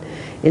everyone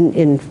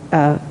in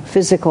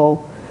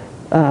physical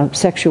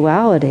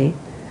sexuality.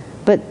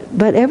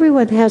 But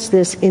everyone has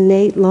this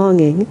innate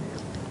longing,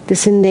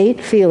 this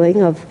innate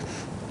feeling of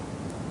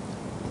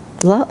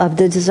of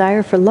the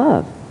desire for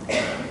love.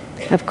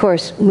 Of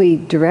course, we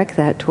direct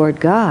that toward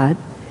God,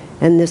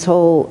 and this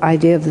whole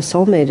idea of the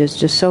soulmate is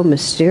just so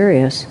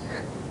mysterious.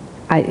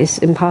 It's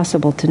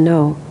impossible to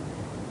know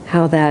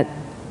how that,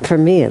 for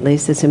me at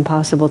least, it's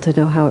impossible to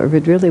know how it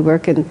would really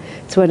work. And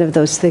it's one of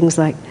those things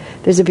like,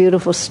 there's a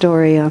beautiful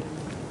story,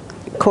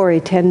 Corrie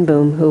ten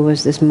Boom, who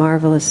was this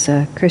marvelous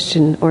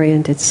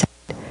Christian-oriented saint,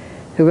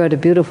 who wrote a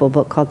beautiful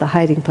book called The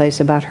Hiding Place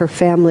about her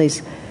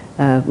family's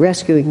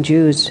rescuing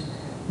Jews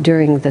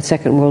during the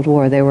Second World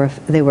War. They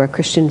were a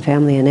Christian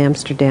family in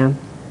Amsterdam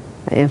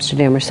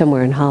or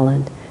somewhere in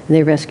Holland, and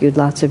they rescued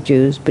lots of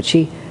Jews. But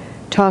she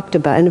talked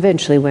about, and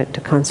eventually went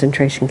to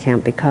concentration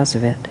camp because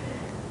of it.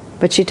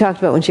 But she talked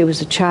about when she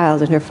was a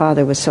child, and her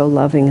father was so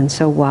loving and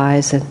so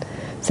wise, and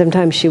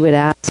sometimes she would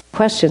ask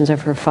questions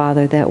of her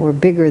father that were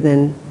bigger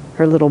than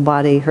her little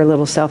body, her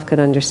little self could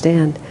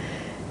understand.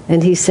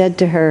 And he said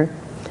to her,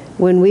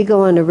 "When we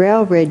go on a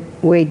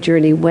railway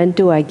journey, when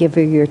do I give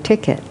you your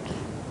ticket?"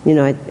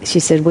 She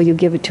said, "Well, you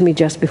give it to me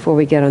just before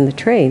we get on the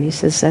train." He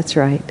says, "That's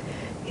right."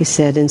 He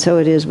said, "And so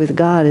it is with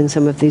God in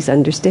some of these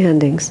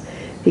understandings.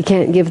 He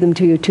can't give them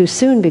to you too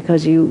soon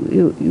because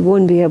you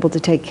won't be able to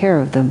take care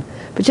of them.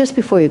 But just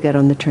before you get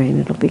on the train,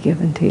 it'll be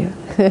given to you."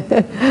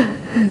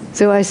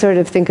 So I sort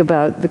of think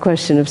about the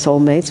question of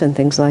soulmates and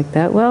things like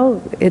that.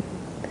 Well,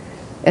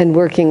 and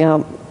working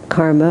out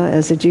karma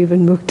as a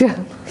Jivan Mukta,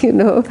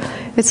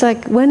 It's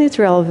like, when it's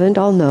relevant,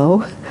 I'll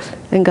know,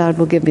 and God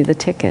will give me the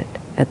ticket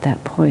at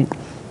that point.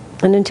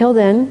 And until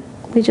then,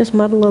 we just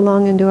muddle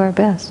along and do our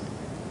best.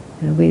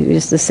 We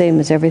just the same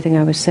as everything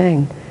I was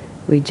saying.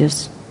 We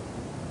just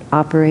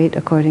operate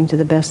according to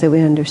the best that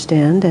we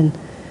understand, and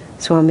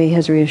Swami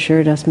has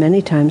reassured us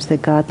many times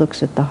that God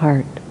looks at the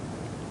heart.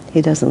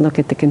 He doesn't look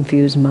at the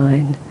confused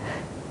mind.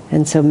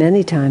 And so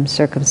many times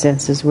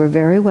circumstances were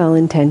very well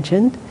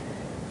intentioned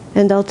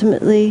and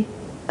ultimately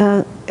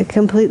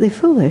completely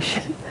foolish.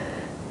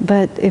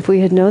 But if we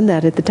had known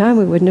that at the time,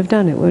 we wouldn't have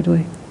done it, would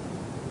we?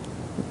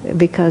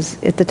 Because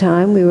at the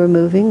time we were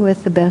moving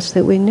with the best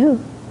that we knew.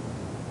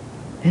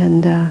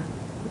 And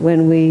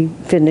when we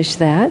finish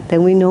that,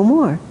 then we know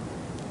more.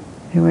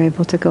 And we're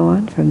able to go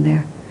on from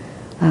there.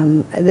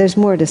 There's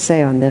more to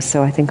say on this,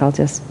 so I think I'll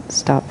just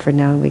stop for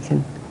now and we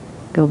can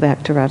go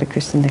back to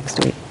Radhakrishna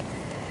next week.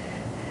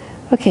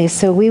 Okay,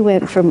 so we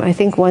went from, I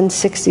think,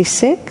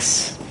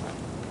 166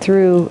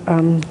 through,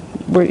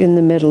 we're in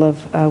the middle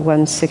of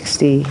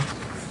 168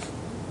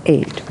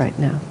 right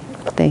now.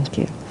 Thank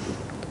you.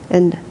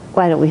 And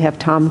why don't we have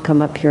Tom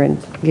come up here and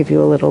give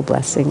you a little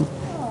blessing?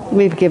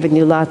 We've given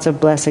you lots of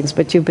blessings,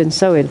 but you've been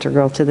so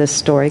integral to this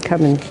story.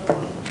 Come and...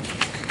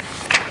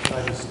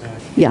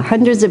 Yeah,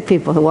 hundreds of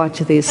people who watch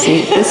these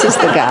see. This is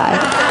the guy.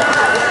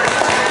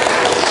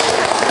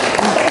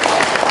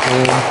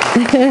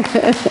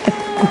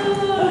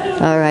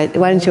 All right,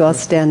 why don't you all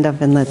stand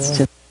up and let's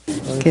just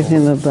give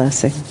him a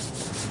blessing.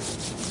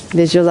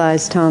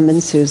 Visualize Tom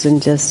and Susan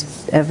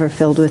just ever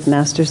filled with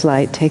Master's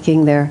light,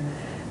 taking their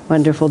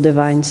wonderful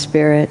divine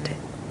spirit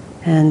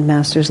and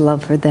Master's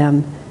love for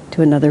them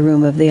to another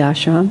room of the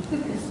ashram,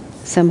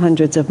 some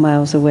hundreds of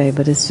miles away,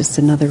 but it's just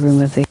another room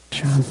of the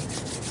ashram.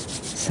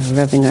 So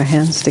rubbing our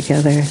hands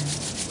together.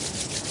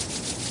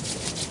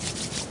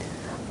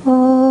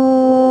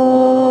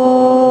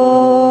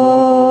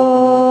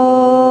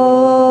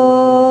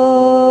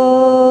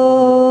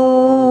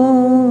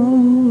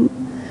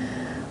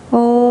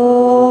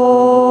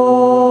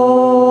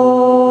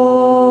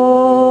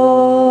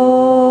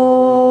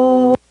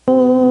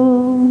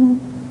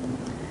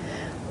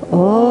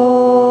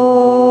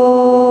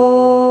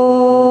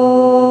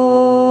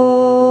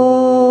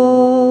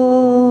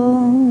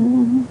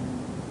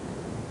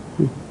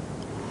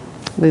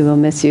 We will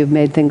miss you. You've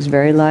made things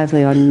very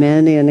lively on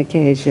many an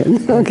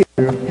occasion. Okay.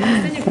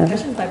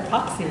 By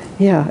proxy.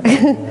 Yeah,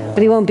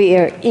 but he won't be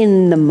here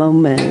in the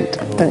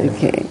moment.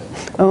 Okay.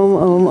 Om,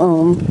 om,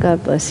 om.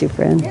 God bless you,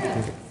 friend.